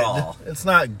good. overall. It's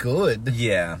not good.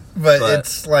 Yeah. But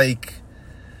it's, like...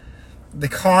 The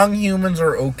Kong humans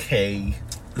are okay.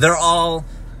 They're all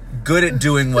good at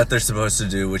doing what they're supposed to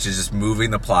do, which is just moving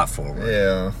the plot forward.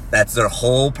 Yeah. That's their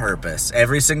whole purpose.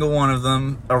 Every single one of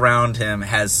them around him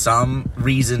has some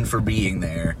reason for being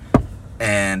there,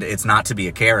 and it's not to be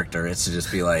a character. It's to just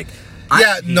be like,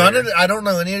 I don't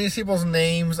know any of these people's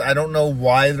names. I don't know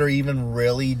why they're even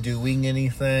really doing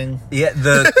anything. Yeah,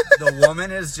 the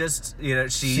woman is just,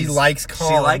 she likes Kong.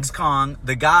 She likes Kong.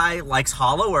 The guy likes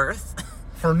Hollow Earth.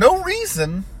 For no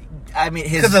reason. I mean,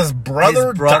 because his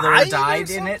brother died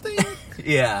in it.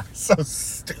 Yeah. So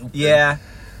stupid. Yeah.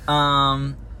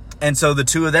 And so the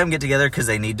two of them get together because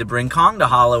they need to bring Kong to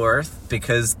Hollow Earth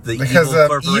because evil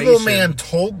corporation... Evil Man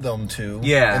told them to.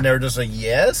 Yeah. And they're just like,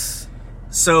 yes?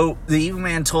 So the Evil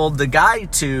Man told the guy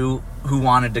who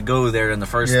wanted to go there in the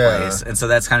first place. And so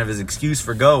that's kind of his excuse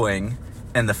for going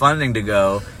and the funding to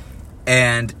go.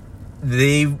 And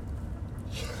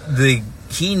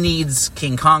he needs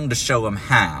King Kong to show him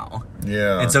how.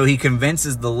 Yeah. And so he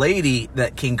convinces the lady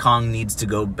that King Kong needs to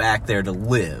go back there to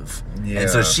live. Yeah. And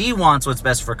so she wants what's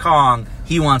best for Kong.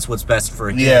 He wants what's best for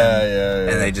him. Yeah.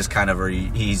 And they just kind of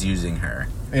he's using her.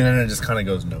 And then it just kind of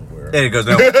goes nowhere. And it goes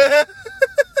nowhere.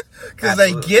 Because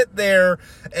they get there,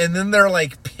 and then they're,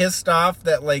 like, pissed off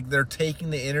that, like, they're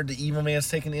taking the Evil Man's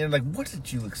taking the inner. Like, what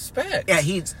did you expect? Yeah,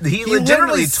 he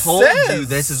legitimately told you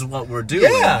this is what we're doing.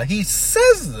 Yeah, he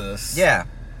says this. Yeah.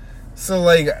 So,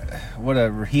 like,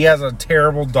 whatever. He has a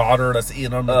terrible daughter that's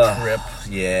in on the trip.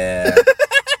 Yeah.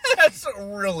 That's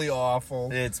really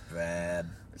awful. It's bad.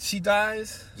 She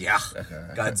dies? Yeah. Okay.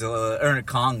 Godzilla, or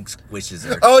Kong squishes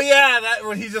her. Oh, yeah, that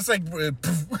when he just, like,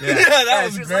 poof. Yeah, that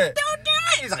was great. Like, don't die!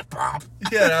 He's like, pop.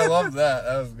 Yeah, I love that.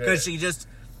 That was great.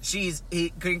 Because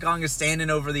King Kong is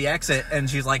standing over the exit, and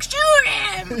she's like, shoot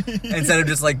him! Instead of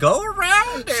just like, go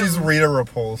around him. She's Rita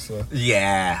Repulsa.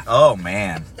 Yeah. Oh,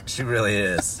 man. She really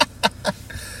is.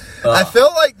 I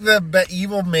feel like the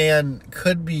Evil Man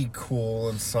could be cool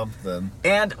in something.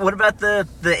 And what about the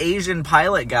Asian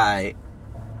pilot guy?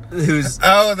 Who's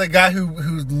the guy who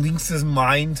links his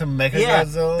mind to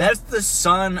Mechagodzilla? Yeah, that's the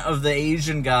son of the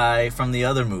Asian guy from the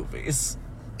other movies.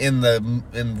 In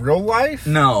real life?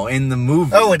 No, in the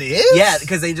movie. Oh, it is? Yeah,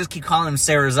 because they just keep calling him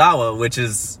Serizawa, which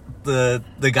is the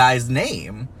guy's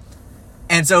name.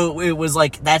 And so it was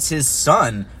like, that's his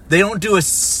son. They don't do a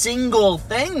single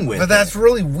thing with it. But that's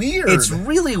really weird. It's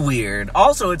really weird.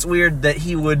 Also, it's weird that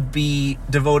he would be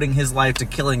devoting his life to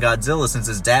killing Godzilla since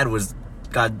his dad was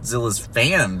Godzilla's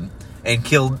fan and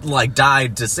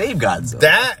died to save Godzilla.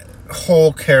 That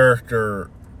whole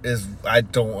character I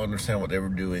don't understand what they were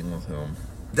doing with him.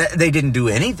 They didn't do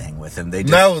anything with him. They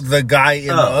just, no, the guy in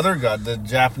the other God, the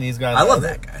Japanese guy. I love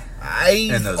that guy.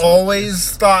 I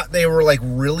always thought they were like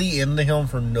really into him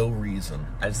for no reason.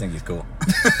 I just think he's cool.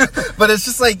 But it's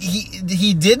just like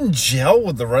he didn't gel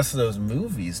with the rest of those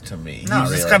movies to me. Not he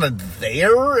was really. just kind of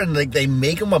there, and like they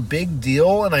make him a big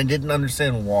deal, and I didn't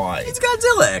understand why. He's a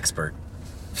Godzilla expert.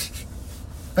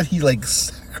 But he like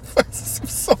sacrifices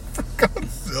himself for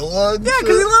Godzilla. Yeah,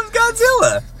 because he loves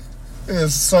Godzilla.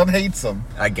 His son hates him.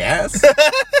 I guess.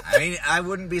 I mean, I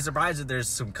wouldn't be surprised if there's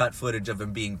some cut footage of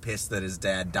him being pissed that his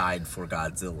dad died for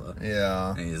Godzilla.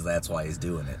 Yeah, and that's why he's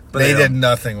doing it. But they did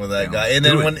nothing with that guy. And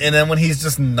then when he's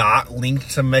just not linked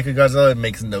to Mechagodzilla, it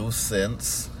makes no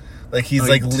sense. Like he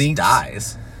linked.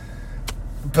 Dies.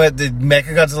 But did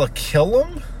Mechagodzilla kill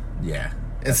him? Yeah.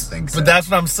 But that's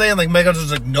what I'm saying. Like,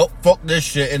 Mechagodzilla's like, nope, fuck this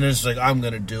shit. And it's like, I'm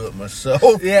going to do it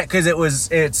myself. Yeah, because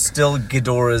it's still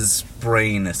Ghidorah's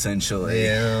brain, essentially.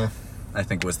 Yeah. I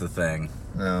think was the thing.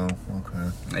 No,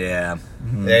 okay. Yeah.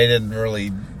 Mm-hmm. They didn't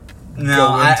really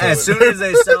No, as soon as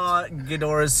they saw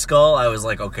Ghidorah's skull, I was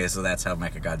like, okay, so that's how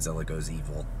Mechagodzilla goes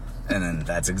evil. And then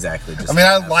that's exactly just... I mean,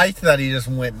 I liked that he just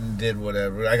went and did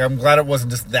whatever. Like, I'm glad it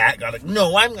wasn't just that guy. Like,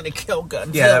 no, I'm going to kill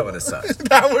Godzilla. Yeah, that would have sucked.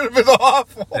 That would have been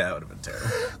awful. Yeah, that would have been terrible.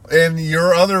 And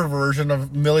your other version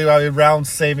of Millie Bobby Brown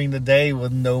saving the day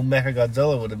with no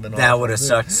Mechagodzilla would have been awful. That would have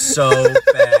sucked so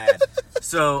bad.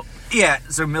 So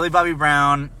Millie Bobby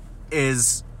Brown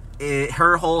is...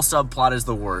 her whole subplot is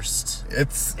the worst.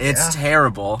 It's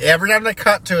terrible. Every time they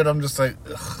cut to it, I'm just like,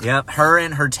 ugh. Yep, her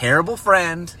and her terrible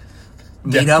friend...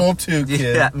 Deadpool 2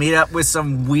 kid. Yeah, meet up with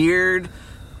some weird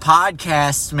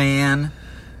podcast man.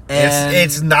 And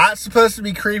it's not supposed to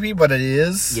be creepy, but it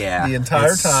is. Yeah, the entire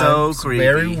time. So creepy,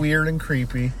 very weird and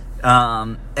creepy.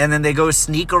 And then they go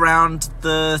sneak around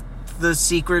the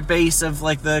secret base of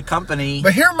like the company.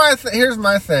 But here's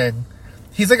my thing.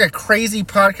 He's like a crazy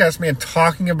podcast man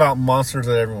talking about monsters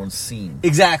that everyone's seen.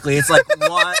 Exactly. It's like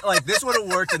what? Like this would have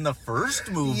worked in the first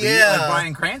movie. Yeah. Like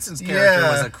Bryan Cranston's character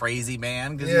was a crazy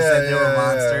man because he said they were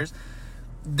monsters.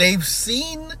 They've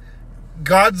seen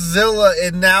Godzilla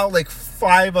and now like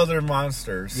 5 other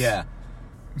monsters. Yeah.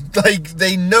 Like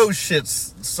they know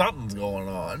something's going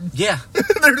on. Yeah.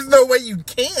 There's no way you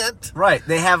can't. Right.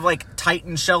 They have like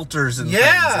Titan shelters and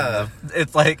things.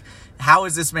 It's like, how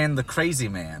is this man the crazy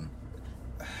man?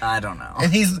 I don't know.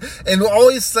 And all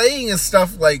he's saying is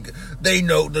stuff like, they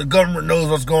know, the government knows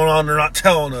what's going on, they're not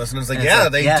telling us. And it's like,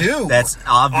 they do. That's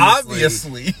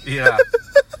obviously. Yeah.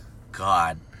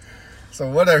 God. So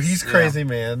whatever, he's crazy,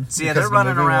 man. So they're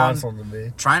running around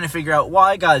trying to figure out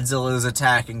why Godzilla is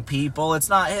attacking people. It's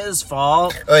not his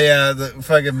fault. Oh yeah, the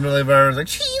fucking Millie Bobby was like,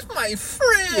 she's my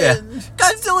friend. Yeah.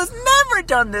 Godzilla's never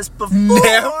done this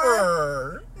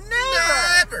before.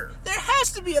 Never. There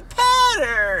has to be a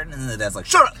pattern. And the dad's like,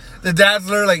 shut up. The dad's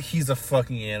literally like, he's a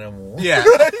fucking animal. Yeah.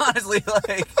 Honestly,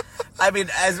 like, I mean,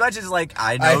 as much as like,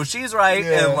 I know she's right,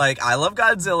 and like, I love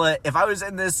Godzilla, if I was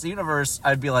in this universe,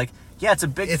 I'd be like, yeah, it's a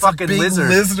big fucking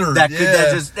lizard.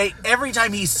 Every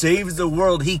time he saves the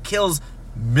world, he kills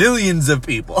millions of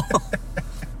people.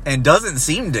 And doesn't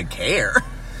seem to care.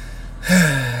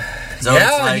 So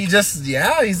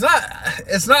he's not,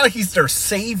 it's not like he's their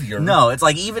savior. No, it's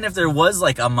like, even if there was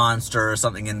like a monster or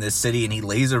something in this city and he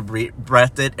laser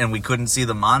breathed it and we couldn't see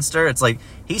the monster, it's like,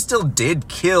 he still did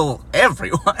kill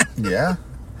everyone. Yeah,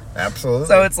 absolutely.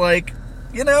 So it's like,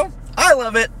 I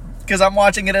love it because I'm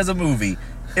watching it as a movie.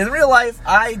 In real life,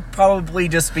 I'd probably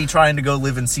just be trying to go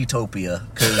live in Seatopia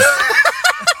because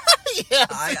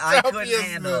I couldn't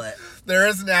handle it. There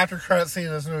is an after credit scene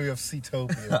in this movie of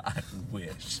Seatopia. I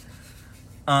wish.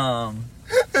 That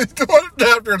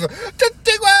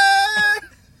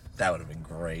would have been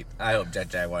great. I hope Jet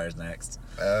Jaguar's next.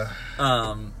 So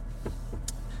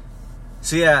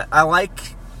yeah, I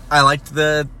liked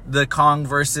the Kong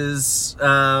versus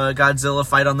Godzilla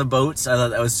fight on the boats. I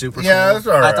thought that was super cool. Yeah, that's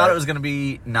all right. I thought it was going to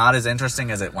be not as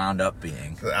interesting as it wound up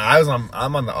being.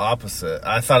 I'm on the opposite.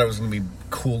 I thought it was going to be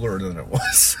cooler than it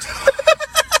was.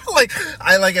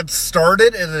 It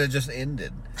started and then it just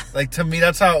ended. Like, to me,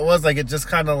 that's how it was. Like, it just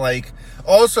kind of like...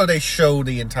 Also, they show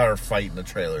the entire fight in the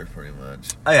trailer, pretty much.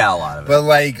 Oh, yeah, a lot of it. But,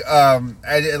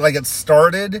 it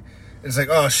started... It's like,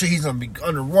 oh, shit, he's going to be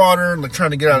underwater and, like,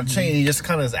 trying to get out of the chain. He just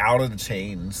kind of is out of the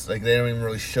chains. Like, they don't even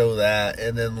really show that.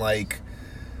 And then, like...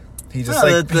 He just,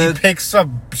 he picks up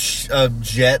a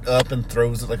jet up and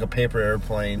throws it like a paper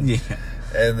airplane. Yeah.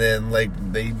 And then, like,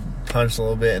 they punch a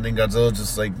little bit, and then Godzilla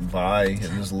just, like, bye and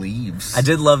just leaves. I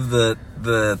did love the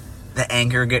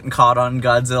anchor getting caught on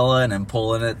Godzilla and then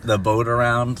pulling the boat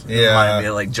around. Yeah. It reminded me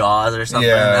of, like, Jaws or something.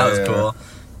 Yeah, that was cool.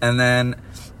 And then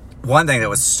one thing that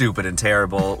was stupid and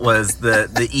terrible was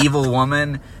the evil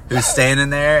woman who's standing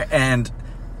there and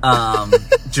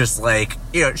just, like,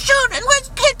 shoot, and let's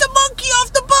hit the monkey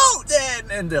off the boat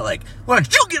then. And they're like, why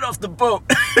don't you get off the boat?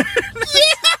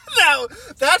 No,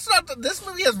 that's not. This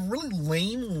movie has really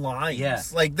lame lines. Yeah.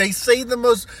 Like, they say the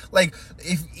most. Like,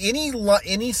 if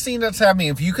any scene that's happening,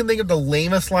 if you can think of the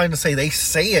lamest line to say, they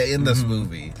say it in this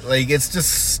movie. Like, it's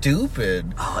just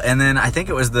stupid. Oh, and then I think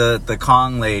it was the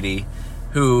Kong lady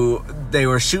who they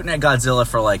were shooting at Godzilla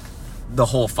for like the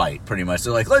whole fight, pretty much.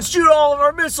 They're like, let's shoot all of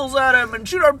our missiles at him and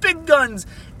shoot our big guns.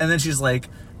 And then she's like,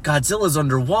 Godzilla's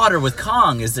underwater with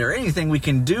Kong. Is there anything we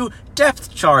can do?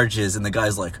 Depth charges. And the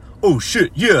guy's like, oh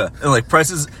shit, yeah. And like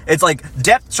presses, it's like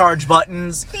depth charge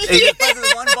buttons. And he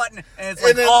presses one button and it's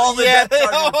like all the depth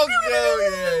charges.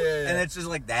 Yeah. And it's just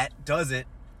like, that does it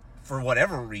for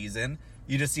whatever reason,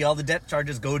 you just see all the depth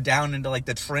charges go down into, like,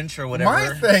 the trench or whatever.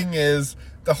 My thing is,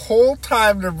 the whole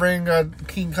time they're bringing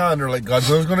King Kong, they're like,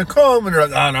 Godzilla's gonna come, and they're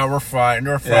like, oh, no, we're fine,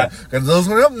 we're fine. Yeah. Godzilla's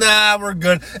gonna come, nah, we're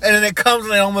good. And then it comes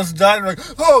and they almost die, and they're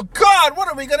like, oh, God, what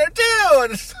are we gonna do?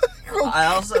 And it's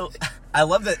like, I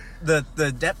love that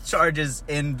the depth charges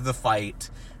end the fight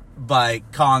by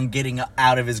Kong getting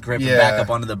out of his grip and back up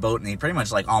onto the boat, and he pretty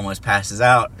much, like, almost passes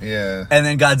out. Yeah. And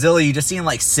then Godzilla, you just see him,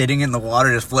 like, sitting in the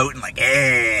water, just floating, like,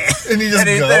 eh. And he just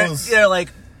goes. They're like,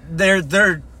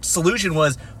 their solution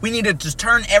was, we need to just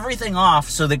turn everything off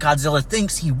so that Godzilla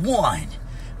thinks he won.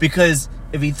 Because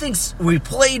if he thinks we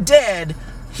play dead,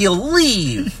 he'll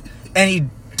leave. And he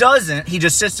doesn't. He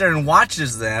just sits there and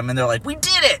watches them, and they're like, we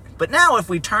did it! But now if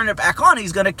we turn it back on,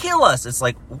 he's gonna kill us. It's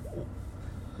like,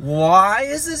 why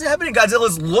is this happening?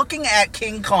 Godzilla's looking at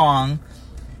King Kong.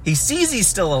 He sees he's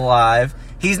still alive.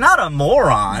 He's not a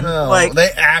moron. No, like, they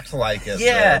act like it.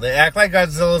 Yeah. Though. They act like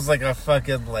Godzilla's like a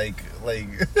fucking, like...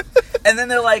 And then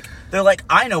they're like,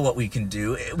 I know what we can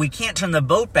do. We can't turn the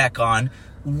boat back on.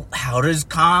 How does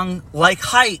Kong like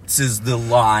heights is the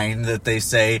line that they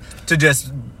say to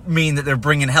just mean that they're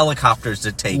bringing helicopters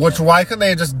to take him. Why couldn't they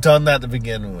have just done that to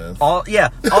begin with? Also,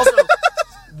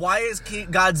 why is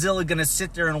Godzilla going to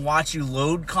sit there and watch you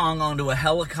load Kong onto a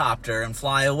helicopter and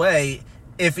fly away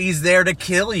if he's there to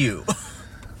kill you?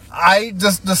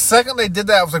 The second they did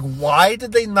that, I was like, why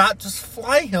did they not just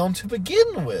fly him to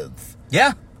begin with?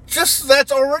 Yeah. Just,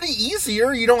 that's already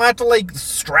easier. You don't have to, like,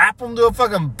 strap him to a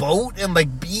fucking boat and,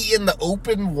 like, be in the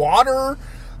open water.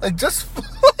 Like, just,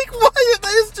 like, why did they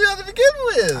just do that to begin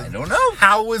with? I don't know.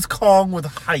 How was Kong with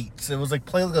heights? It was, like,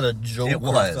 playing like a joke It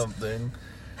was. or something.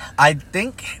 I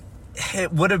think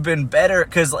it would have been better,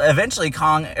 because eventually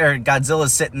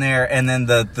Godzilla's sitting there, and then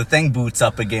the thing boots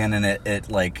up again, and it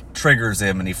like triggers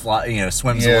him, and he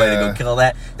swims away to go kill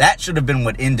that. That should have been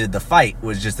what ended the fight,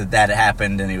 was just that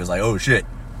happened, and he was like, oh shit,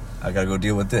 I gotta go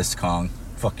deal with this, Kong.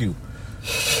 Fuck you.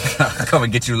 I'll come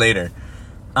and get you later.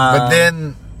 But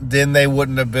then they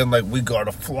wouldn't have been like, we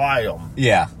gotta fly him.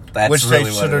 Yeah. That's which really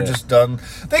they should have just done.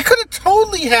 They could have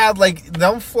totally had, like,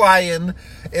 them flying,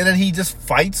 and then he just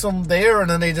fights them there, and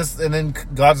then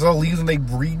Godzilla leaves and they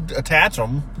reattach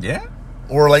them. Yeah.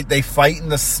 Or, like, they fight in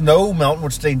the snow mountain,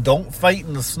 which they don't fight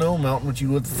in the snow mountain, which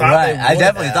you would thought right. they would I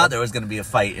definitely have. thought there was going to be a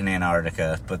fight in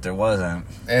Antarctica, but there wasn't.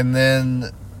 And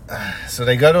then, so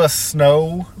they go to a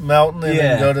snow mountain and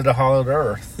then go to the Hollow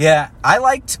Earth. Yeah, I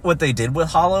liked what they did with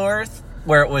Hollow Earth,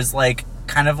 where it was, like,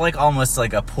 kind of like almost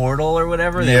like a portal or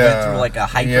whatever. They went through like a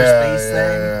hyperspace thing.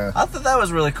 Yeah. I thought that was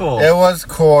really cool. It was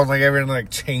cool. Like everything like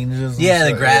changes. Yeah,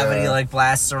 the gravity like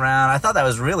blasts around. I thought that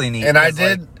was really neat. And I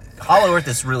did. Like, Hollow Earth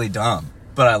is really dumb,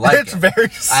 but I like it. It's very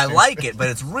stupid. I like it, but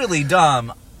it's really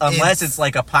dumb unless it's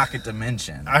like a pocket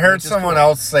dimension. I heard someone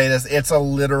else say this. It's a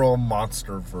literal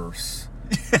monster verse.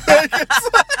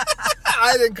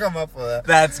 I didn't come up with that.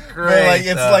 That's great. But like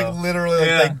it's like literally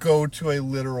like they go to a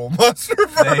literal monster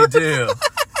verse. They do.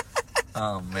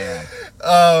 Oh man.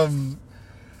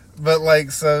 But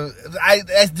like so I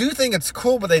do think it's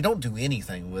cool, but they don't do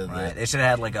anything with it. They should have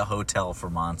had like a hotel for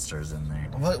monsters in there.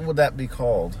 What would that be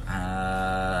called?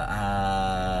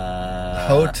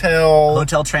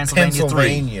 Hotel Transylvania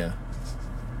Pennsylvania.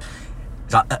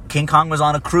 3. King Kong was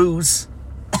on a cruise.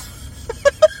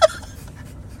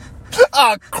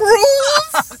 A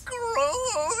cruise?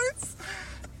 Cruise.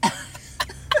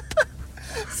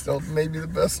 Still maybe the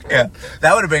best one. Yeah,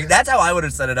 that would have been. That's how I would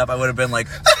have set it up. I would have been like,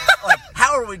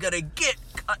 how are we gonna get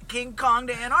King Kong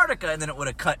to Antarctica? And then it would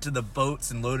have cut to the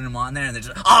boats and loading them on there, and they're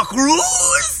just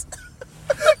cruise.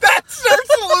 That's their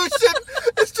solution.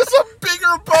 It's just a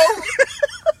bigger boat.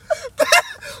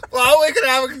 Well, we can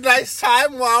have a nice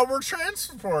time while we're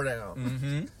transporting them.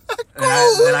 Mm-hmm.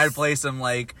 And then I'd play some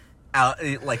like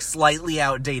slightly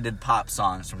outdated pop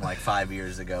songs from like 5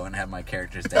 years ago and have my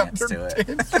characters dance to it.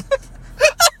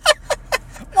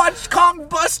 Watch Kong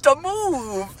bust a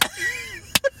move.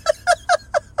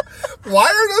 Why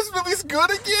are those movies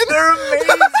good again? They're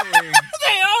amazing.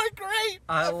 They are great.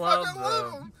 I love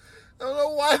them. I don't know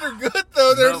why they're good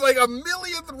though. There's like a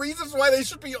million reasons why they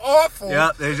should be awful.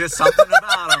 Yep, there's just something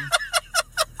about them.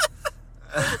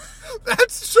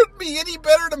 That shouldn't be any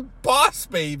better than Boss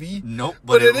Baby. Nope,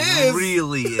 but it is.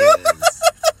 Really is.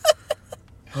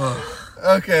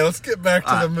 Okay, let's get back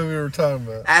to the movie we were talking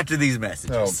about. After these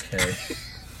messages. Okay.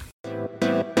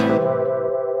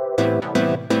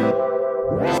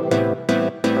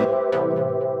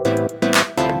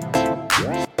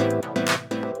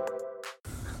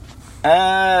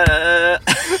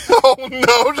 Oh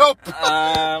no, don't.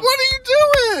 What are you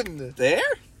doing? There?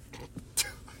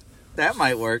 That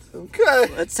might work. Okay.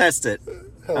 Let's test it.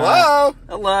 Hello?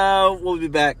 Hello. We'll be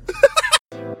back.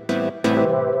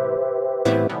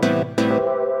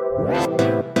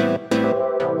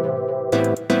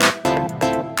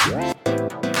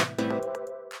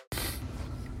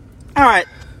 All right.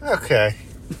 Okay.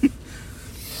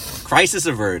 Crisis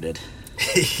averted.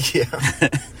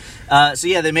 Yeah. So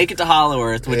yeah, they make it to Hollow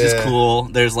Earth, which is Yeah. cool.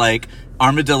 There's like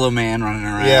Armadillo Man running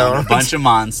around, Yeah, a bunch of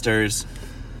monsters.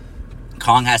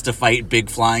 Kong has to fight big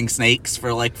flying snakes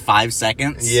for like 5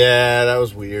 seconds. Yeah, that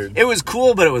was weird. It was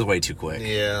cool, but it was way too quick.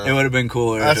 Yeah. It would have been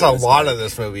cooler. if That's it a was lot like- of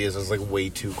this movie is like way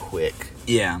too quick.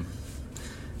 Yeah.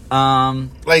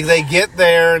 Like they get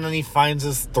there and then he finds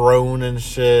his throne and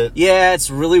shit. Yeah, it's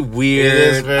really weird. It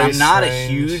is very I'm not a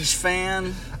strange. huge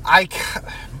fan.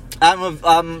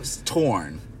 I'm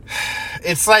torn.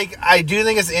 It's like, I do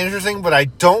think it's interesting, but I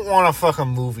don't want a fucking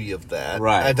movie of that.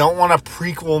 Right. I don't want a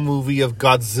prequel movie of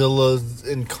Godzilla's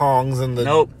and Kong's in the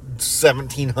Nope.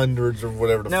 1700s or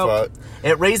whatever the fuck.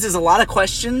 It raises a lot of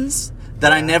questions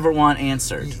that I never want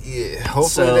answered. Yeah,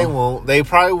 hopefully So- they won't. They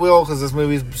probably will because this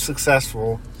movie's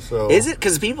successful. So Is it?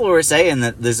 Because people were saying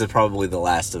that this is probably the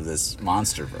last of this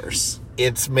MonsterVerse.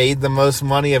 It's made the most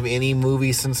money of any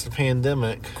movie since the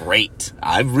pandemic. Great.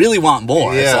 I really want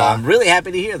more. Yeah. So I'm really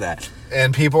happy to hear that.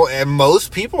 And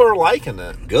most people are liking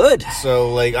it. Good.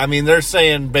 So, like, I mean, they're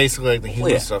saying basically, like, the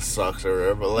human Yeah. stuff sucks or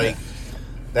whatever, but, like,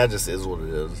 that just is what it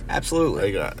is.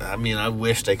 Absolutely. Like, I mean, I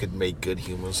wish they could make good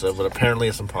human stuff, but apparently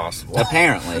it's impossible.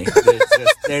 Apparently.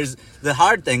 there's the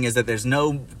hard thing is that there's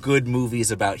no good movies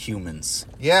about humans.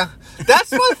 Yeah.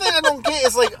 That's one thing I don't get.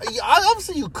 Is, like,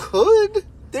 obviously you could.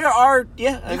 There are,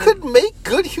 yeah. You could make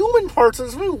good human parts in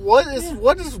this movie. What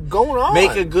is going on?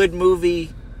 Make a good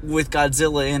movie with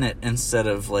Godzilla in it instead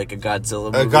of like a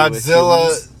Godzilla movie.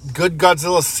 Good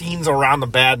Godzilla scenes around a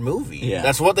bad movie. Yeah.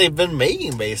 That's what they've been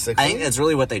making, basically. I think that's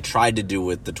really what they tried to do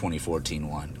with the 2014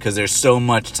 one because there's so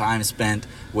much time spent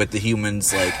with the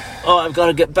humans. Like, oh, I've got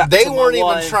to get back. They to my weren't even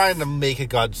wife. trying to make a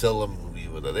Godzilla movie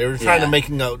with it. They were trying Yeah. to make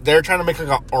like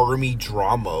an army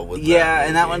drama with Yeah,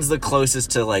 and that movie. one's the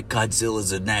closest to like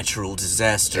Godzilla's a natural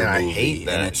disaster And I movie. hate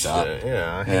that and it's shit. up.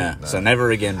 Yeah, I hate Yeah. that. So never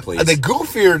again, please. The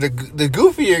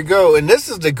goofier you go, and this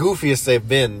is the goofiest they've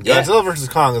been. Yeah. Godzilla vs.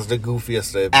 Kong is the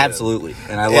goofiest they've been. Absolutely,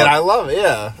 and I I love. love it,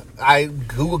 yeah.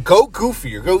 Go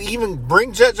goofier. Go even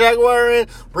bring Jet Jaguar in,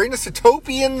 bring the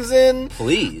Cetopians in.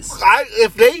 Please.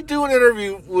 If they do an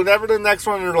interview, whatever the next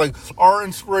one, they're like, our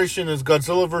inspiration is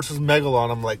Godzilla versus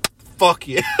Megalon. I'm like, fuck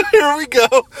yeah. Here we go.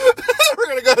 We're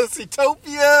going to go to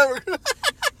Cetopia. We're gonna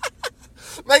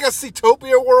make a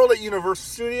Cetopia world at Universal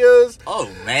Studios. Oh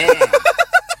man.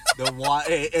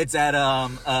 It's at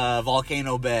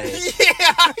Volcano Bay.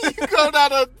 Yeah, you go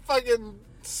down a fucking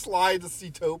slide to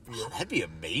Cetopia. That'd be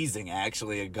amazing,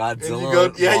 actually. A And Godzilla you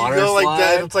go, water you go like slide.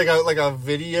 that. It's like a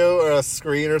video or a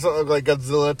screen or something like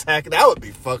Godzilla attacking. That would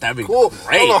be fucking That'd be cool. I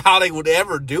great. don't know how they would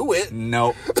ever do it,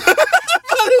 Nope. but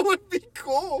it would be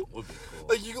cool. Would be cool.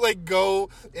 Like you like go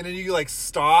and then you like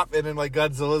stop and then like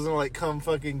Godzilla's gonna like come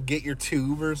fucking get your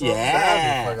tube or something.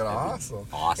 Yeah. That'd be fucking awesome.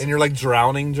 awesome. And you're like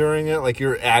drowning during it, like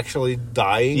you're actually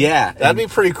dying. Yeah. that'd be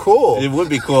pretty cool. It would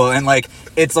be cool. And, like,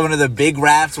 it's one of the big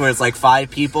rafts where it's, like, 5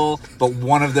 people, but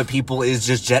one of the people is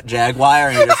just Jet Jaguar,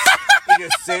 and he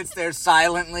just sits there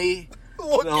silently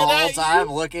Looking the whole at time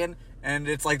you. looking. And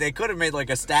it's like they could have made, like,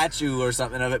 a statue or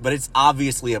something of it, but it's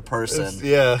obviously a person. It's-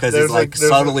 yeah, Because there's it's, like, there's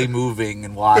subtly moving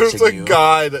and watching There's a you.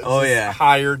 guy that's Oh, just yeah.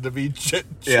 hired to be Jet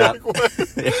Yeah. Jaguar.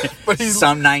 But he's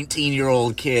Some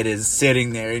 19-year-old kid is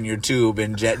sitting there in your tube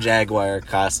in Jet Jaguar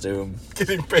costume.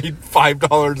 getting paid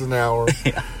 $5 an hour.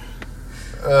 Yeah.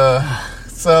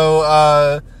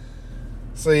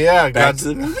 So yeah, Back to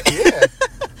the movie. yeah.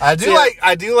 I do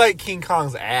Yeah. like King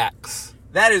Kong's axe.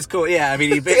 That is cool. Yeah, I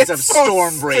mean, he picks up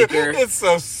Stormbreaker. It's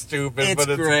so stupid, It's but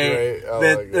it's great. great. I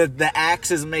like it. The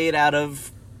axe is made out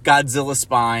of Godzilla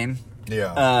spine,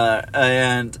 Yeah.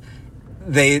 and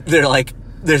they're like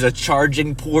there's a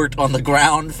charging port on the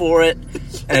ground for it,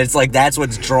 and it's like that's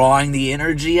what's drawing the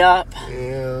energy up,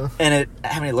 Yeah. and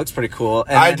it looks pretty cool.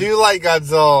 And I then- do like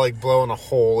Godzilla like blowing a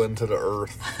hole into the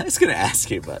earth. I was gonna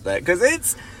ask you about that because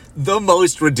it's the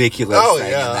most ridiculous Oh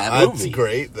thing yeah, in that that's movie.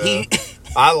 great though. He-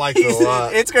 I like it a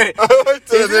lot. It's great. and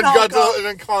He's then in Hong Kong. Godzilla and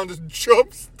then Kong just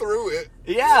jumps through it.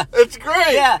 Yeah. It's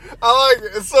great. Yeah. I like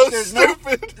it. It's so There's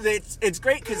stupid. It's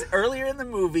great because earlier in the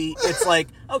movie, it's like,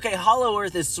 okay, Hollow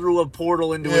Earth is through a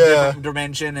portal into a Yeah. different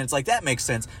dimension, and it's like, that makes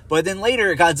sense. But then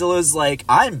later, Godzilla's like,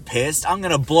 I'm pissed. I'm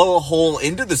going to blow a hole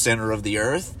into the center of the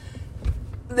Earth.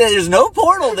 There's no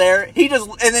portal there. And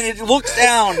then it looks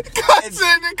down.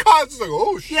 And Kong's like,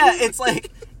 oh shit. Yeah, it's like,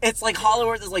 It's like Hollow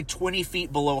Earth is like 20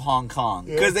 feet below Hong Kong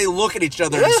because they look at each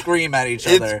other and scream at each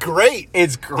other. It's great.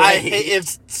 It's great.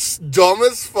 It's dumb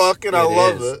as fuck, and I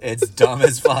love it. It's dumb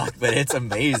as fuck, but it's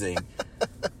amazing.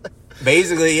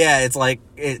 Basically, yeah, it's like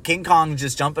King Kong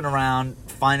just jumping around,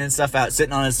 finding stuff out,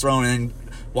 sitting on his throne, and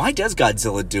why does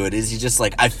Godzilla do it? Is he just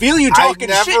like, I feel you talking shit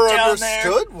down there? I never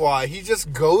understood why. He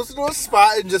just goes to a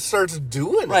spot and just starts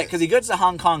doing it. Right, because he goes to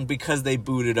Hong Kong because they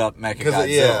booted up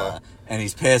Mechagodzilla, and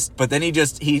he's pissed. But then he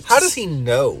how does he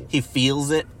know? He feels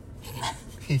it.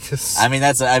 He just.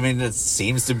 That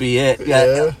seems to be it.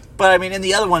 Yeah. But I mean, in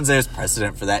the other ones, there's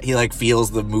precedent for that. He like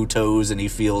feels the Mutos and he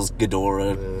feels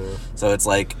Ghidorah. Yeah. So it's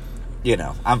like,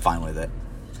 I'm fine with it.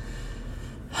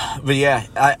 But yeah,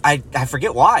 I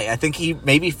forget why. I think he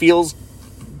maybe feels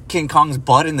King Kong's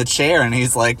butt in the chair, and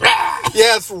he's like,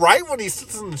 yeah, it's right when he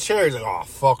sits in the chair. He's like, oh,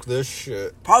 fuck this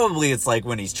shit. Probably it's like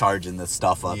when he's charging the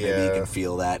stuff up. Yeah. Maybe he can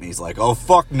feel that, and he's like, oh,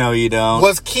 fuck, no, you don't.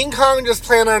 Was King Kong just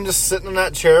planning on just sitting in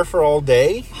that chair for all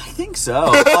day? I think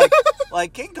so.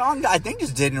 Like King Kong, I think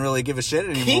just didn't really give a shit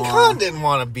anymore. King Kong didn't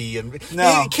want to be in.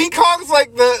 No, King Kong's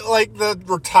like the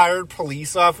retired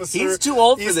police officer. He's too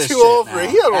old for this shit. He's too old for it.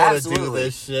 He doesn't want to do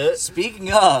this shit.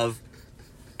 Speaking of,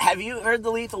 have you heard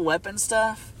the Lethal Weapon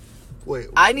stuff? Wait.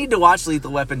 I need to watch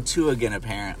Lethal Weapon 2 again,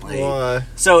 apparently. Why?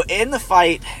 So, in the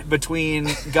fight between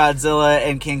Godzilla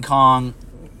and King Kong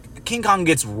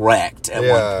gets wrecked at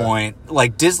one point.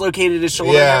 Like, dislocated his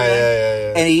shoulder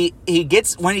and everything.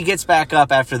 And when he gets back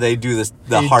up after they do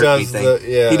the heartbeat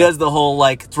thing, he does the whole,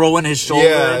 like, throwing his shoulder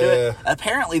into it.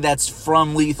 Apparently, that's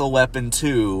from Lethal Weapon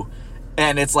 2.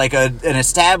 And it's like an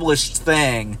established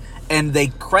thing. And they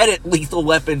credit Lethal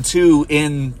Weapon 2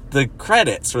 in the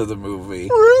credits for the movie.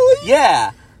 Really?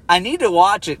 Yeah. I need to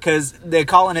watch it because they're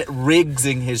calling it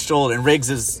Riggsing his shoulder. And Riggs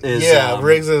is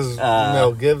Riggs is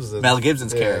Mel Gibson. Mel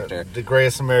Gibson's character. The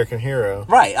greatest American hero.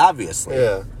 Right, obviously.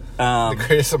 Yeah. The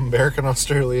greatest American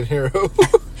Australian hero.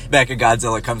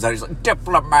 Mechagodzilla comes out, he's like,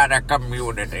 diplomatic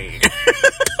immunity.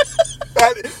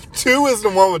 2 is the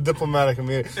one with diplomatic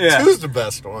immunity. Yeah. 2's the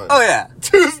best one. Oh, yeah.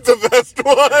 2's the best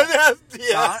one.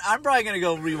 Yeah. I'm probably going to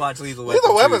go rewatch Lethal Weapon.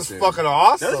 Lethal Weapon's fucking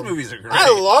awesome. Those movies are great. I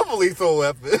love Lethal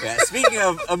Weapon. Yeah. Speaking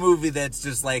of a movie that's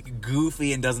just like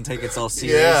goofy and doesn't take itself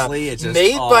seriously, it's just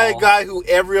made by a guy who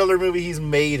every other movie he's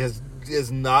made is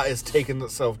taken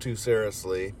itself too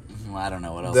seriously. Well, I don't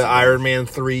know what else. The Iron Man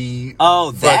 3.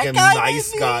 Oh, that fucking guy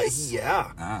nice guy.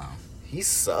 Yeah. Oh. He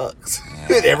sucks.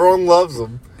 Yeah. Everyone loves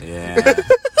him. Yeah.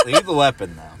 Lethal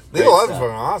Weapon, though. Lethal Weapon's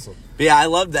fucking awesome. But yeah, I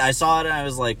loved that. I saw it and I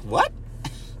was like, what?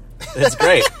 It's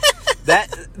great.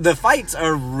 The fights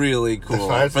are really cool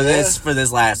for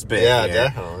this last bit. Yeah, here.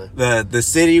 Definitely. The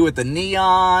city with the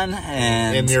neon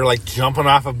and you're like jumping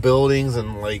off of buildings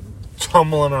and like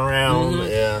tumbling around.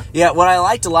 Mm-hmm. Yeah, what I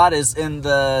liked a lot is in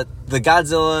the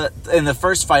Godzilla, in the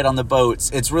first fight on the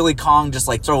boats, it's really Kong just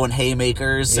like throwing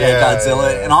haymakers at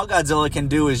Godzilla, and all Godzilla can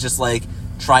do is just like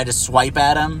try to swipe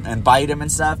at him and bite him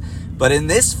and stuff. But in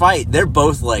this fight, they're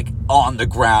both like on the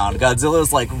ground.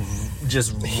 Godzilla's like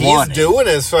just running. He's doing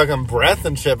his fucking breath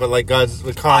and shit, but like Kong's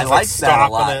like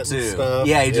stopping it too. And stuff.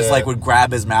 Yeah, he just like would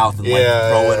grab his mouth and like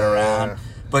throw it around. Yeah.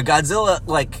 But Godzilla,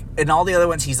 like, in all the other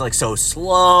ones, he's, like, so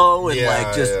slow and,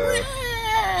 like, just...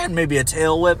 And maybe a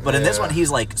tail whip. But in this one,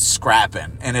 he's, like,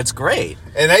 scrapping. And it's great.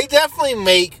 And they definitely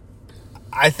make...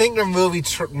 I think the movie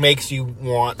makes you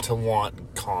want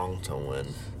Kong to win.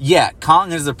 Yeah,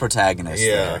 Kong is the protagonist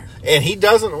there. And he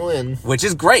doesn't win. Which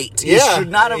is great. He should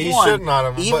not have won. He should not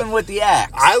have. Even with the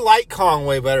axe. I like Kong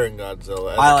way better than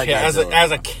Godzilla.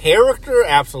 As a character,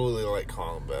 absolutely like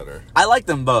Kong better. I like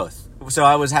them both. So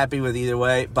I was happy with either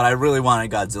way, but I really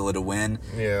wanted Godzilla to win.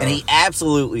 Yeah. And he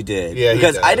absolutely did. Yeah,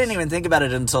 because I didn't even think about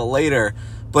it until later.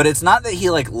 But it's not that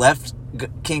he, like, left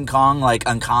King Kong, like,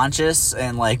 unconscious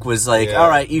and, like, was like, all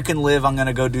right, you can live, I'm going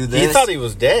to go do this. He thought he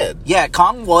was dead. Yeah,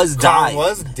 Kong was dying. Kong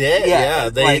was dead, yeah.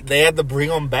 They had to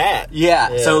bring him back.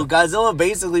 Yeah, so Godzilla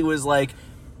basically was like,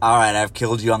 all right, I've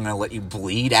killed you, I'm going to let you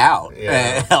bleed out.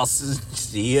 Yeah. I'll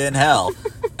see you in hell.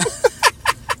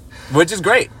 Which is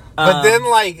great. But then,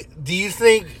 like, do you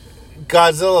think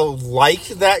Godzilla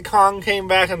liked that Kong came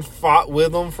back and fought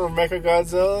with him for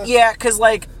Mechagodzilla? Yeah, because,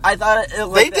 like, I thought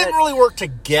they didn't really work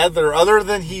together, other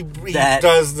than he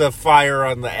does the fire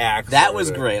on the axe. That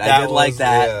was great. I did like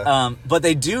that. Yeah. But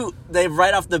they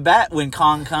right off the bat, when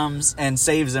Kong comes and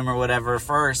saves him or whatever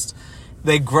first,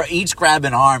 they each grab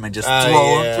an arm and just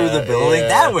throw him through the building. Yeah.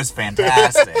 That was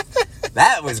fantastic.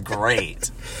 That was great.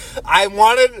 I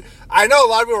know a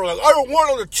lot of people were like, I don't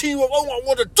want them to team up, I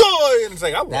want to die. And it's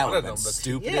like, I wanted them to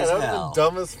stupid as hell. That was the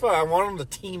dumbest fuck. I want them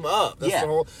to team up. That's the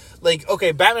whole, like,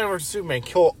 okay, Batman vs. Superman,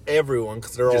 kill everyone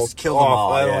because they're just all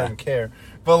off. I don't even care.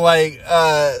 But like,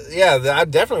 I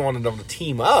definitely wanted them to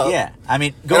team up. Yeah, I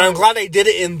mean, And I'm glad they did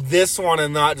it in this one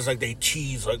and not just like they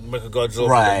cheese like Mechagodzilla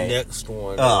Right. for the next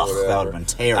one. Ugh, or that whatever. would have been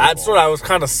terrible. That's what I was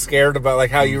kind of scared about,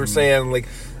 like how you were saying, like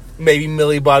maybe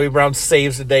Millie Bobby Brown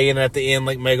saves the day, and at the end,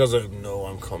 like Mega's like, "No,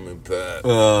 I'm coming back,"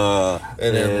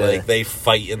 and then like they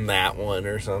fight in that one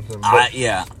or something. But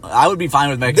I would be fine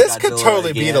with Mechagodzilla. this could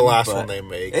totally be again, the last but- one they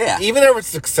make. Yeah. Even if it's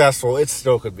successful, it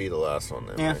still could be the last one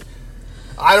they Yeah. make.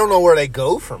 I don't know where they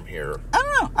go from here. I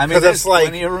don't know. I mean, Because there's it's like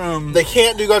plenty of room. they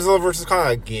can't do Godzilla versus Kong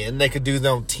again. They could do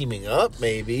them teaming up,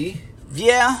 maybe,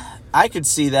 Yeah, I could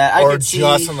see that. I or could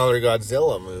just see. another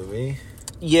Godzilla movie.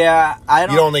 Yeah, I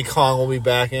don't. You don't think Kong will be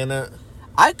back in it?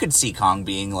 I could see Kong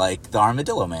being like the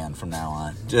Armadillo Man from now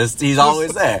on. Just he's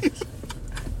always there.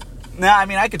 No, I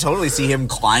mean I could totally see him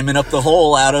climbing up the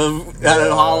hole out of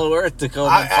Hollow Earth to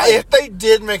come and fight. If they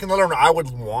did make another one, I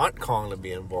would want Kong to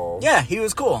be involved. Yeah, he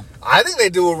was cool. I think they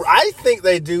do. I think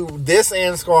they do. This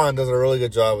and Squan does a really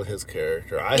good job with his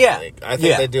character. I think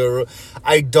they do.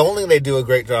 I don't think they do a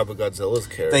great job with Godzilla's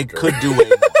character. They could do way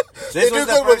more. They This do was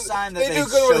the good first with, time that they they do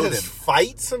good showed with his him.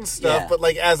 fights and stuff, Yeah. but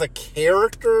like as a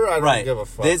character, I don't Right. give a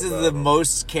fuck. This is about the him.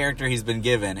 most character he's been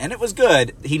given, and it was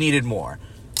good. He needed more.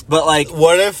 But like,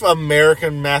 What if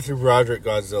American Matthew Broderick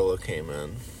Godzilla came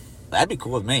in? that'd be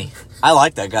cool with me. I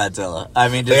like that Godzilla. I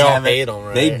mean, just They all have it- hate him,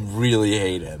 right? They really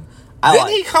hate him. I Didn't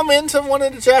like. he come into one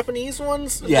of the Japanese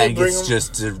ones? Did Yeah, they he bring gets him?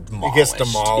 just demolished. He gets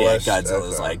demolished. Yeah,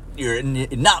 Godzilla's Okay. like, you're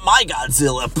not my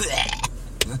Godzilla. Bleh.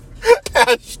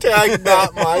 Hashtag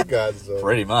not my Godzilla.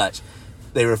 Pretty much.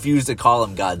 They refuse to call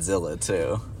him Godzilla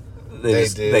too. They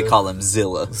do. They call him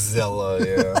Zilla. Zilla,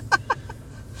 yeah.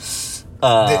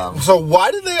 Um, So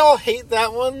why do they all hate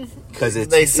that one? 'Cause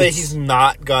they say it's- he's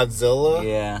not Godzilla.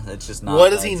 yeah, it's just not.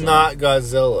 What is he Godzilla. not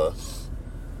Godzilla?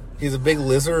 He's a big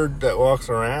lizard that walks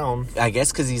around. I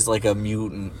guess because he's like a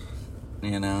mutant.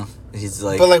 You know, he's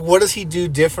like. But like, what does he do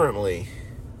differently?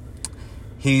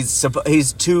 He's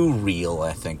too real,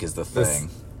 I think, is the thing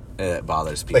that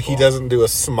bothers people. Like he doesn't do a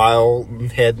smile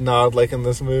head nod like in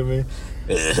this movie.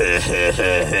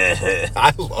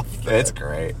 I love that. It's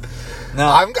great. No,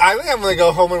 I think I'm gonna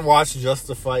go home and watch just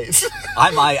the fights.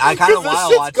 I might. I kind of This want to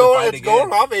shit's watch going, the fight it's again.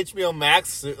 going off HBO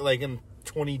Max like in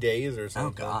 20 days or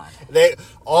something. Oh, God.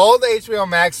 All the HBO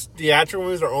Max theatrical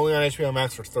movies are only on HBO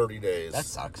Max for 30 days. That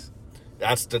sucks.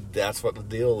 That's what the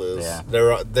deal is. Yeah.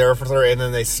 They're there for 30, and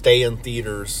then they stay in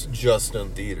theaters, just in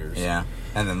theaters. Yeah,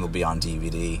 and then they'll be on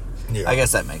DVD. Yeah. I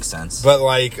guess that makes sense. But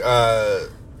like,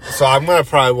 so I'm gonna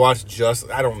probably watch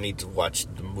I don't need to watch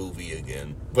the movie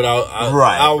again, but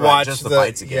I'll watch just the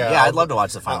fights again. Yeah, I'd love to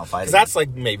watch the final fight. because that's like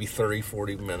maybe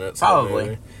 30-40 minutes, Probably.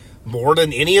 maybe. More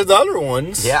than any of the other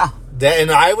ones. Yeah.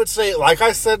 And I would say, like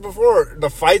I said before,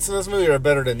 the fights in this movie are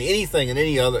better than anything in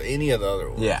any of the other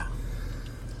ones. Yeah.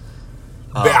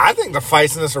 But I think the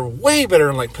fights in this are way better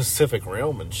than like Pacific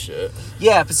Realm and shit.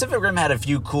 Yeah, Pacific Rim had a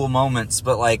few cool moments,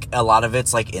 but like a lot of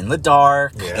it's like in the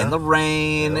dark, Yeah. in the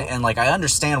rain, Yeah. and like I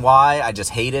understand why. I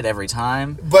just hate it every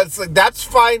time. But it's like that's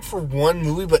fine for one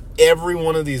movie, but every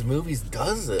one of these movies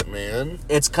does it, man.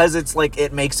 It's because it's like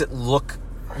it makes it look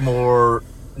more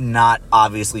not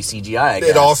obviously CGI. I guess.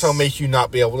 It also makes you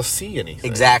not be able to see anything.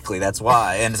 exactly that's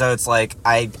why, and so it's like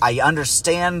I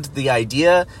understand the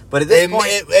idea, but at this point,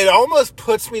 It almost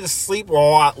puts me to sleep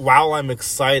while I'm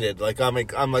excited. Like I'm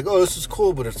like, oh, this is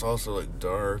cool, but it's also like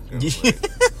dark. And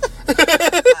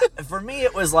for me,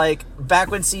 it was like back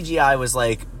when CGI was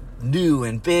like new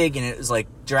and big, and it was like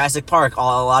Jurassic Park. A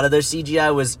lot of their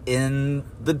CGI was in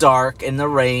the dark, in the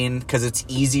rain, because it's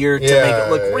easier to make it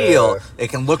look real. It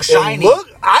can look shiny.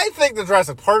 I think the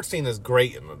Jurassic Park scene is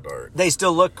great in the dark. They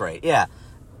still look great, yeah.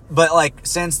 But like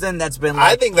since then, that's been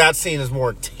like I think that scene is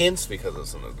more intense because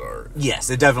it's in the dark. yes,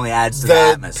 it definitely adds to the The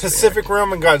atmosphere. Pacific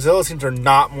Rim and Godzilla scenes are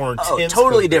not more intense. Oh,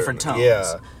 totally 'cause they're- different tones.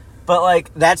 Yeah. But like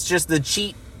that's just the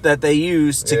cheat that they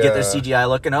use to get their Yeah. CGI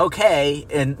looking okay,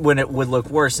 and when it would look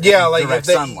worse. Yeah, in like direct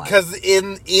sunlight. because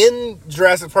in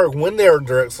Jurassic Park when they're in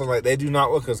direct sunlight, they do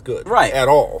not look as good, Right. at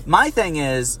all. My thing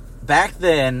is, back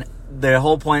then, the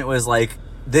whole point was like,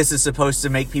 this is supposed to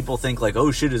make people think like,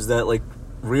 oh shit, is that like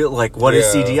real? Like, what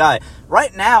is Yeah. CGI?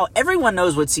 Right now, everyone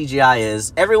knows what CGI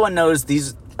is. Everyone knows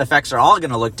these effects are all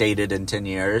going to look dated in 10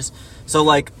 years. So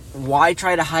like, why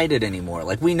try to hide it anymore?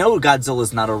 Like, we know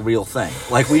Godzilla's not a real thing.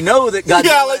 Like, we know that Godzilla.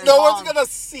 Yeah, like and no Kong- one's gonna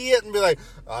see it and be like,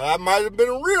 oh, that might have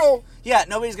been real. Yeah,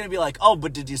 nobody's going to be like, oh,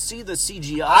 but did you see the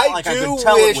CGI? I could do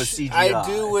tell wish it was CGI. I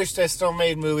do wish they still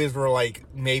made movies where like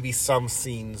maybe some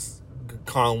scenes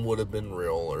Kong would have been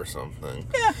real or something.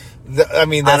 Yeah. I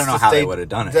mean, that's I don't know just how they would have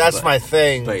done it. That's but- my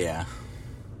thing. But yeah.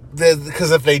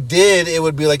 Because if they did, it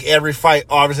would be like every fight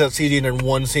obviously have CG, and then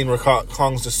one scene where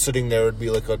Kong's just sitting there would be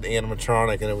like an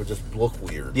animatronic, and it would just look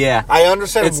weird. Yeah. I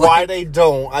understand It's why like- they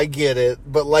don't. I get it,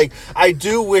 but like I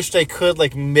do wish they could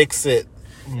like mix it.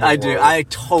 More. I do. I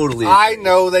totally I agree.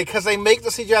 know because they make the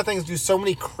CGI things do so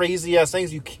many crazy ass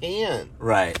things you can't.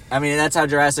 Right. I mean, that's how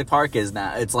Jurassic Park is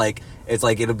now. It's like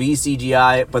it'll be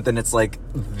CGI, but then it's like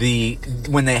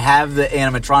when they have the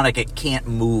animatronic, it can't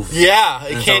move. Yeah,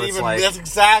 it And so can't it's even.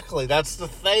 like- That's the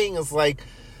thing. It's like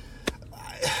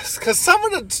because some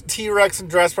of the T-Rex in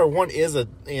Jurassic Park 1 is an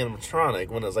animatronic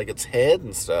when it's like its head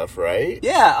and stuff, right?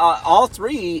 Yeah, all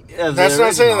three of That's the what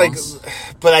I'm saying. Like, originals.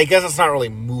 but I guess it's not really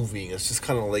moving. It's just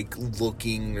kind of like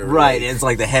looking. Or Right, like, it's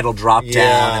like the head will drop Yeah.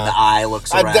 down and the eye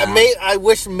looks around. I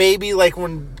wish maybe like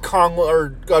when Kong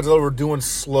or Godzilla were doing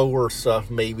slower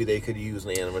stuff, maybe they could use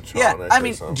an animatronic. Yeah, I or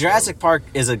mean, something. Jurassic Park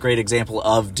is a great example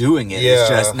of doing it. Yeah. It's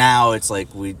just now it's like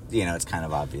it's kind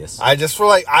of obvious. I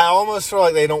almost feel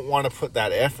like they don't want to put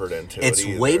that effort into it. It's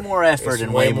either. way more effort It's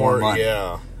and way more money.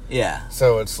 Yeah. Yeah.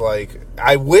 So it's like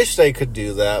I wish they could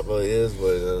do that, but it is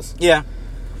what it is. Yeah.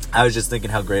 I was just thinking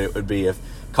how great it would be if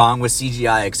Kong was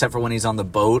CGI, except for when he's on the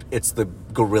boat. It's the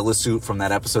gorilla suit from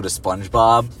that episode of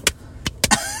SpongeBob.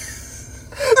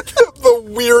 The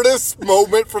weirdest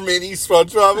moment from any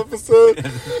SpongeBob episode. And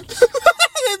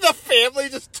the family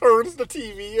just turns the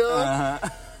TV on.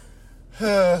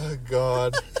 Oh,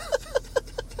 God.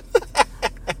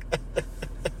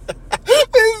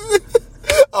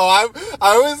 I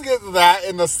always get that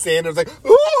in the sand. It's like,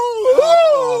 ooh,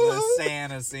 Oh, the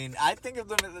Santa scene. I think of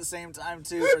them at the same time,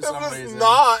 too, for some It's reason.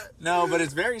 not. No, but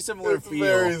it's very similar It's feel.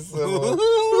 very similar.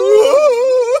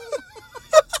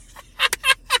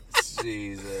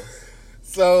 Jesus.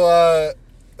 So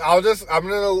I'm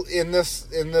gonna end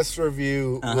this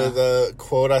review with a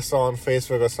quote I saw on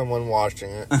Facebook of someone watching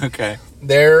it. Okay.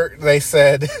 They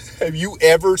said, "Have you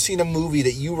ever seen a movie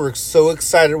that you were so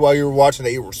excited while you were watching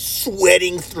that you were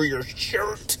sweating through your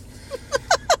shirt?"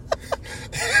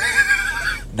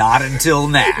 Not until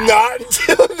now. Not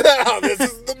until now. This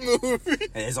is the movie.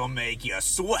 This'll make you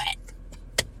sweat.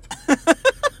 And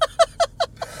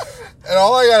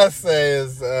all I gotta say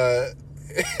is,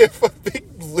 if a big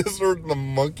lizard and a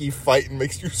monkey fighting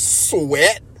makes you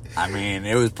sweat, I mean,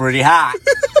 it was pretty hot.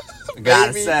 I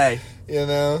gotta Maybe. say. you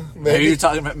know, Maybe you're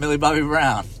talking about Millie Bobby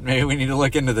Brown. Maybe we need to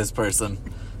look into this person.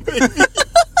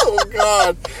 Oh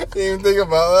God, didn't even think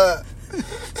about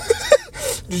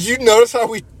that. Did you notice how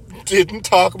we didn't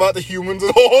talk about the humans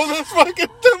at all in this fucking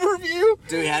review?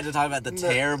 Dude, we had to talk about the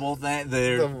terrible thing.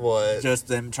 The what? Just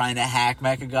them trying to hack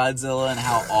Mechagodzilla and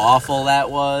how awful that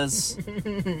was.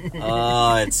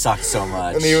 Oh, it sucked so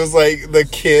much. And he was like, the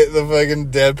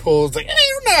fucking Deadpool was like, I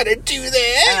don't know how to do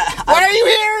that. Why are you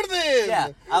here then? Yeah,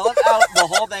 I love how the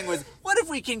whole thing was, what if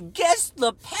we can guess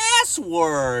the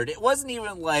password? It wasn't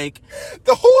even like...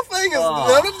 The whole thing is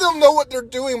none of them know what they're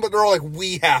doing, but they're all like,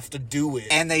 we have to do it.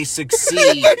 And they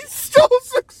succeed. They still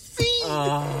succeed.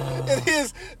 And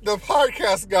the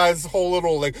podcast guy's whole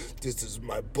little like, this is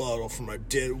my bottle for my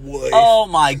dead wife. Oh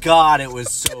my God, it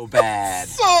was so bad.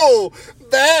 So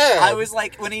bad. I was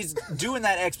like, when he's doing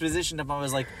that exposition stuff, I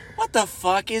was like, what the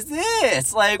fuck is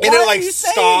this? Like, and why it like are you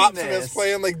saying stops this? and it's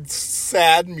playing like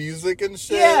sad music and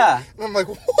shit. Yeah. And I'm like,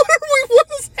 what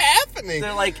is happening?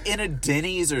 They're like in a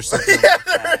Denny's or something like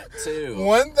that, too.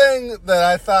 One thing that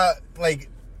I thought, like,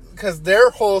 because their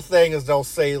whole thing is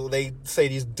they say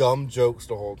these dumb jokes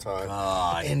the whole time.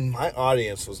 God. And my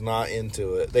audience was not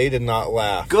into it. They did not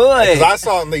laugh. Good. Because I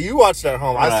saw it, you watched it at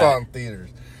home. I Right. saw it in theaters.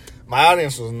 My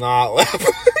audience was not laughing.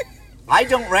 I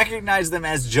don't recognize them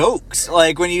as jokes.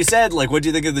 Like, when you said, like, what do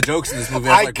you think of the jokes in this movie?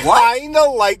 I I was like, what? kind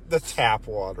of liked the tap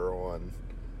water one.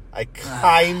 I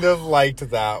kind of liked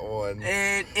that one.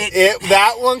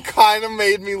 That one kind of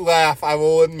made me laugh, I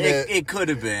will admit. It could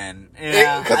have been.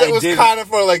 Yeah, Because it was kind of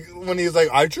for, like, when he was like,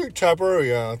 I drink tap water?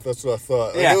 Yeah, that's what I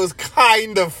thought. Like, Yeah. It was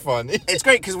kind of funny. It's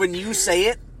great, because when you say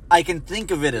it, I can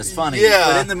think of it as funny. Yeah.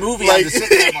 But in the movie, Like- I'm just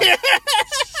sitting there,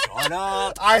 I'm like, shut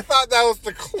up. I thought that was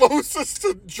the closest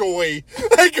to joy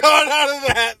I got out of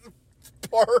that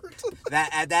part.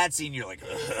 At that scene, you're like,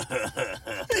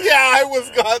 Yeah, I was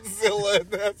Godzilla.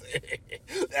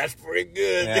 And that's pretty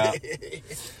good. Yeah.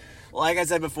 Like I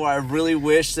said before, I really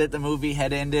wish that the movie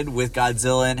had ended with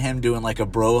Godzilla and him doing like a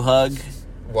bro hug.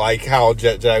 Like how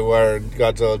Jet Jaguar and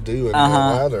Godzilla do in the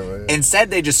ladder, man. Instead,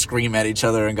 they just scream at each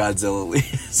other and Godzilla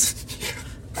leaves.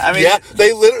 I mean, Yeah,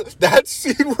 they literally, that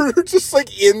scene where they're just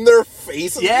like in their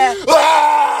faces. Yeah.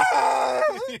 Ah!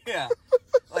 yeah.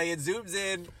 Like it zooms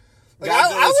in. Like,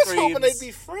 I was screams. hoping they'd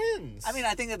be friends. I mean,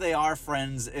 I think that they are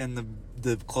friends in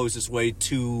the closest way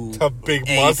to A big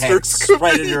apex monster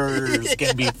predators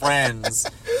can be friends.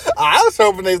 I was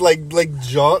hoping they'd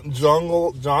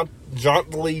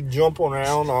jauntily jump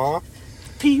around off.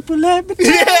 People let me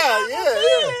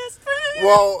Yeah.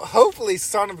 Well, hopefully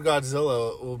Son of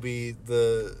Godzilla will be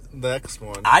the next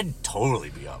one. I'd totally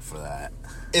be up for that.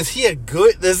 Is he a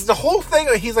good... Is the whole thing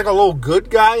that he's like a little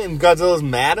good guy and Godzilla's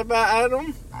mad at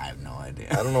him? I have no idea.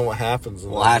 I don't know what happens.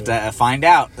 We'll have to find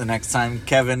out the next time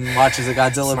Kevin watches a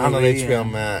Godzilla It's not on movie.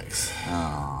 HBO Max.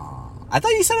 Oh, I thought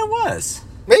you said it was.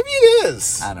 Maybe it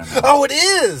is. I don't know. Oh, it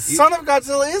is. Son of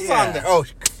Godzilla is Yeah. on there. Oh,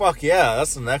 fuck yeah.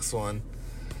 That's the next one.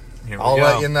 Here we I'll go.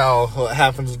 let you know what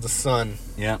happens with the sun.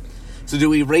 Yeah. So do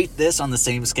we rate this on the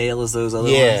same scale as those other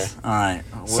Yeah. ones? All right.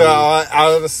 So,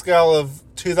 out of the scale of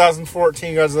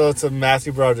 2014 Godzilla to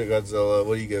Matthew Broderick Godzilla,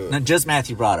 what do you give it? Not just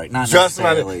Matthew Broderick, not Just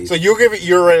necessarily. Matthew. So you'll give it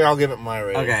your rating, I'll give it my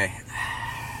rating. Okay.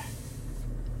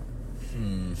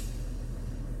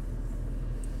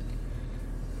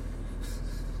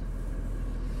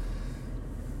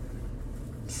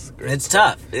 It's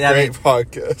tough. Yeah, I Great mean,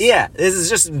 podcast. yeah, this is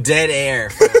just dead air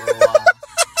for a little while.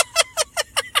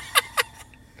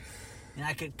 And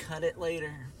I could cut it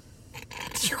later.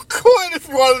 You could if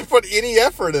you wanted to put any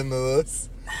effort into this.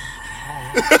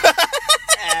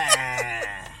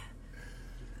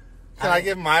 Can I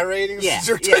give my ratings? Yeah,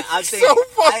 You're yeah, taking I'm so taking-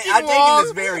 fucking I'm taking long.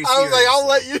 this very I was like, I'll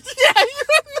let you. Yeah,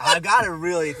 I gotta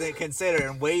really consider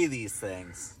and weigh these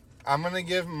things. I'm gonna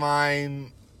give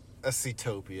mine a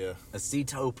Seatopia. A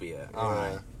Seatopia.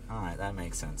 Yeah. All right, that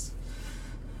makes sense.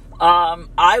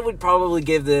 I would probably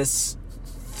give this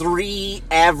 3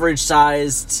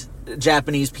 average-sized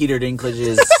Japanese Peter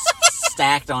Dinklages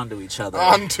stacked onto each other.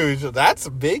 Onto each other. That's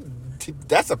a big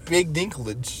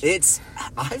dinklage.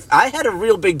 I had a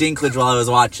real big dinklage while I was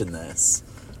watching this.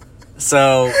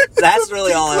 So that's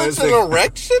really all I was Dinklage an thinking.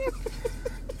 erection?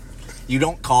 You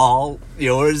don't call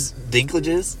yours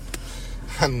dinklages?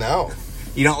 No.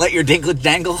 You don't let your dinklage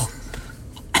dangle?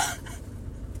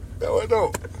 No, I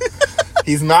don't.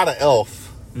 He's not an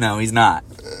elf. No, he's not.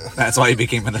 That's why he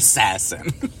became an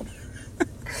assassin.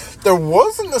 There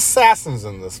wasn't assassins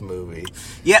in this movie.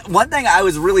 Yeah, one thing I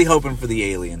was really hoping for the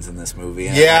aliens in this movie.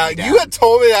 And Yeah, let me you down. had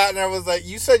told me that, and I was like,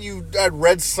 you said you had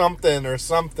read something or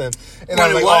something, and I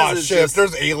What was it like, was oh is shit, just-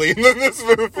 there's aliens in this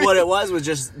movie. What it was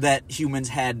just that humans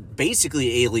had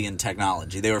basically alien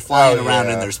technology. They were flying Oh, around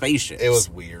yeah. in their spaceships. It was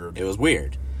weird. It was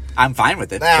weird. I'm fine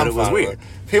with it, Nah, but I'm it was fine with weird.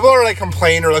 it. People are like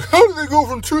complaining, or like, how did they go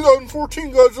from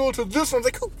 2014 Godzilla to this one? I was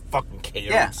like, who fucking cares?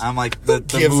 Yeah, I'm like, the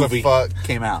gives a movie fuck?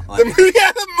 came out. The, Like,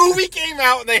 the movie came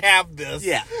out and they have this.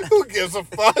 Yeah. Who gives a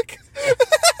fuck?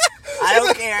 I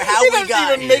don't care how It we doesn't got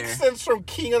even here. make sense from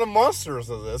King of the Monsters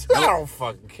of this. I don't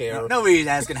fucking care. Nobody's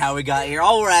asking how we got here.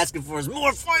 All we're asking for is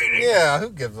more fighting. Yeah,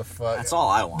 who gives a fuck? That's all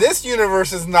I want. This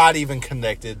universe is not even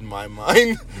connected in my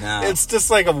mind. No. It's just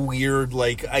like a weird,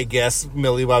 like, I guess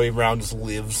Millie Bobby Brown just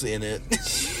lives in it.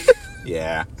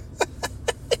 Yeah.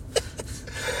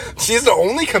 She's the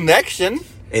only connection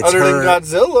It's other her- than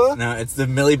Godzilla. No, it's the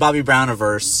Millie Bobby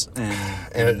Browniverse, And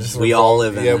and it just we all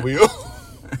live in yeah, it. we all.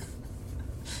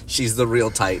 She's the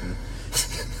real Titan.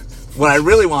 What I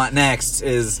really want next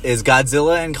is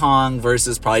Godzilla and Kong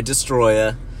versus probably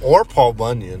Destroya, Or Paul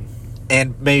Bunyan.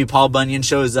 and maybe Paul Bunyan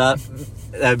shows up.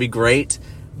 That'd be great.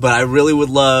 But I really would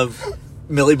love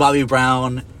Millie Bobby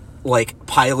Brown, like,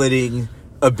 piloting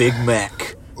a big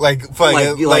mech. Like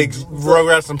Like-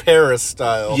 Rugrats in Paris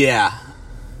style. Yeah.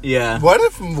 Yeah. What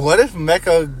if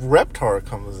Mecha Reptar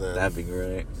comes in? That'd be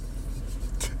great.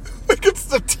 Like it's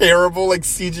the terrible like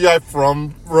CGI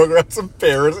from Rugrats in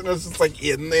Paris, and it's just like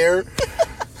in there.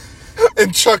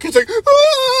 And Chuck is like,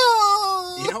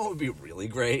 "Ah!" You know what would be really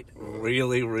great?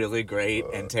 Really, really great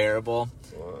and terrible?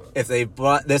 If they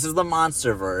brought... This is the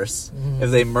Monsterverse. If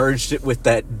they merged it with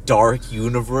that dark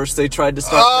universe they tried to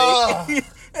start Ah! making.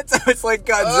 And so it's like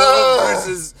Godzilla Ah!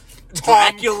 versus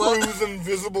Tom Dracula. Cruise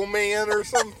Invisible Man or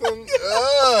something.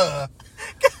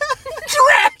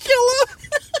 Dracula.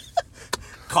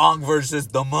 Kong versus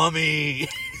the Mummy.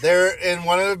 They're in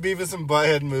one of the Beavis and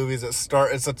Butthead movies. It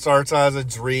starts out as a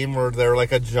dream where they're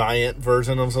like a giant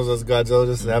version of themselves as Godzilla.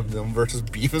 Just have them versus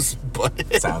Beavis and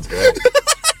Butthead. Sounds good.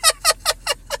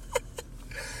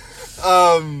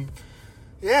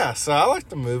 Yeah, so I like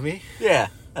the movie. Yeah,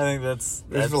 I think that's...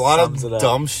 There's that a lot sums of it up.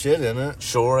 dumb shit in it.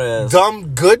 Sure is.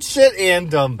 Dumb good shit and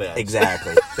dumb bad.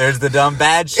 Exactly. There's the dumb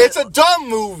bad shit. It's a dumb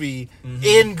movie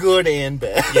in good and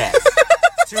bad. Yes.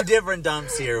 Two different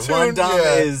dumps here. One dump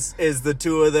yeah. is the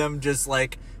two of them just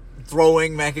like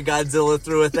throwing Mechagodzilla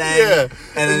through a thing. Yeah.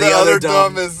 And then the other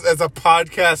dumb is as a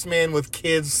podcast man with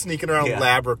kids sneaking around Yeah.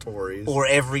 laboratories. or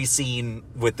every scene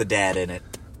with the dad in it.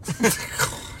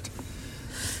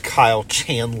 Kyle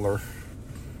Chandler.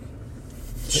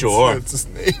 Sure. That's his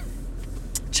name.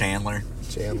 Chandler.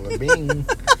 Chandler Bing.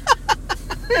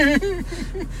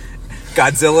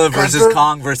 Godzilla versus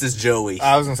Kong versus Joey.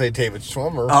 I was going to say David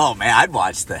Schwimmer. Oh, man, I'd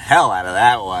watch the hell out of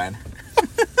that one.